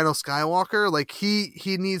is the final Skywalker, like he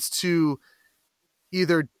needs to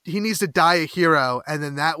die a hero, and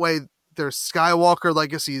then that way their Skywalker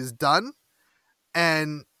legacy is done,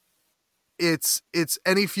 and it's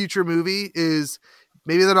any future movie is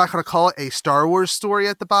maybe they're not going to call it a Star Wars story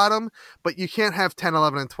at the bottom, but you can't have 10,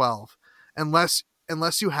 11, and 12 unless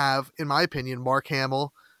you have, in my opinion, Mark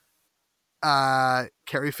Hamill,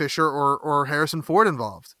 Carrie Fisher, or Harrison Ford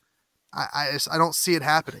involved. I don't see it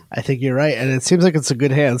happening. I think you're right, and it seems like it's in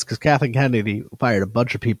good hands because Kathleen Kennedy fired a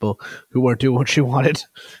bunch of people who weren't doing what she wanted.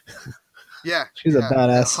 Yeah, she's a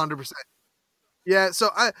badass. 100%. Yeah, so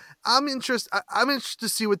I'm interested. I'm interested to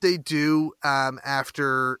see what they do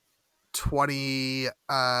after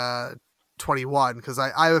 2021 because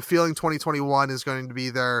I have a feeling 2021 is going to be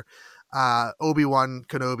their Obi-Wan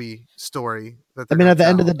Kenobi story. At the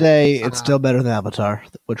end of the day, it's still better than Avatar,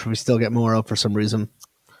 which we still get more of for some reason.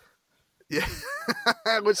 Yeah,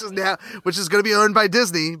 which is going to be owned by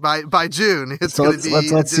Disney by June. It's so let's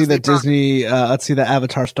see the Disney. Let's see the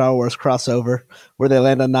Avatar Star Wars crossover where they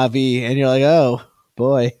land on Na'vi, and you're like, oh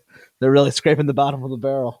boy, they're really scraping the bottom of the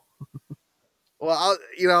barrel. Well,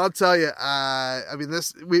 I'll tell you.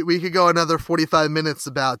 We could go another 45 minutes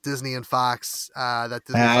about Disney and Fox. That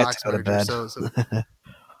Disney Fox merger. So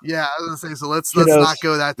yeah, I was gonna say. So let's not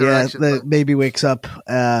go that direction. Yeah, the baby wakes up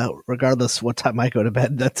regardless what time I go to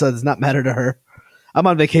bed. That does not matter to her. I'm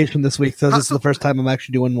on vacation this week, so this is the first time I'm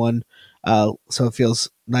actually doing one. So it feels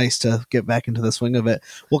nice to get back into the swing of it.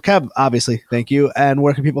 Well, Kev, obviously, thank you. And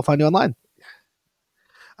where can people find you online?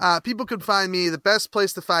 People can find me. The best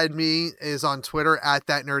place to find me is on Twitter at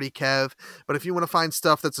 @ThatNerdyKev. But if you want to find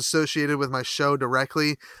stuff that's associated with my show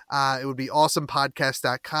directly, it would be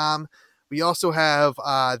awesomepodcast.com. We also have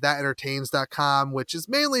thatentertains.com, which is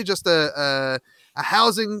mainly just a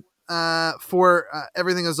housing for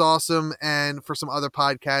Everything is Awesome and for some other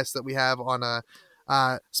podcasts that we have on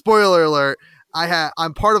spoiler alert.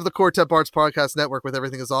 I'm part of the Quartet Bards Podcast Network with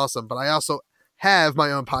Everything is Awesome, but I also have my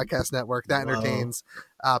own podcast network, That Entertains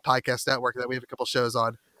Podcast Network, that we have a couple shows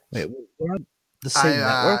on. Wait, we're on the same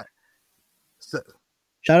network?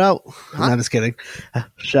 Shout out. Huh? No, just kidding.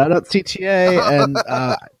 Shout out CTA and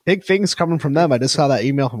big things coming from them. I just saw that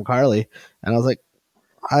email from Carly and I was like,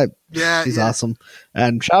 she's awesome.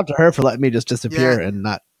 And shout out to her for letting me just disappear and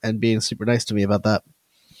being super nice to me about that.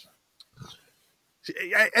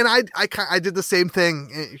 And I did the same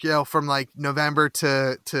thing, from like November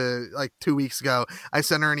to like 2 weeks ago. I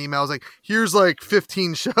sent her an email. I was like, here's like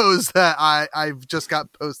 15 shows that I've just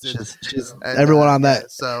got posted. Everyone on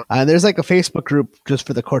that. So and there's like a Facebook group just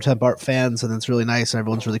for the Quartet Bart fans, and it's really nice. And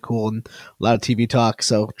everyone's really cool and a lot of TV talk.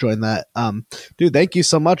 So join that. Dude, thank you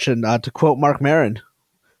so much. And to quote Mark Maron,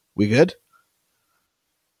 we good?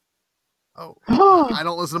 Oh, I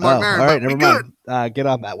don't listen to Mark Maron. All right, never mind. Get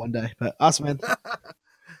on that one day. But awesome, man.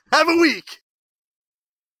 Have a week.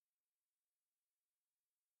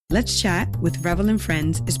 Let's Chat with Revel and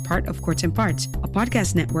Friends is part of Quartet Bards, a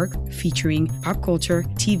podcast network featuring pop culture,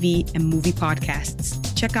 TV, and movie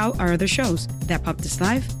podcasts. Check out our other shows, That Popped Is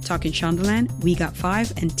Live, Talking Shondaland, We Got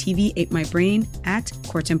 5, and TV Ate My Brain at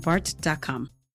quartetbards.com.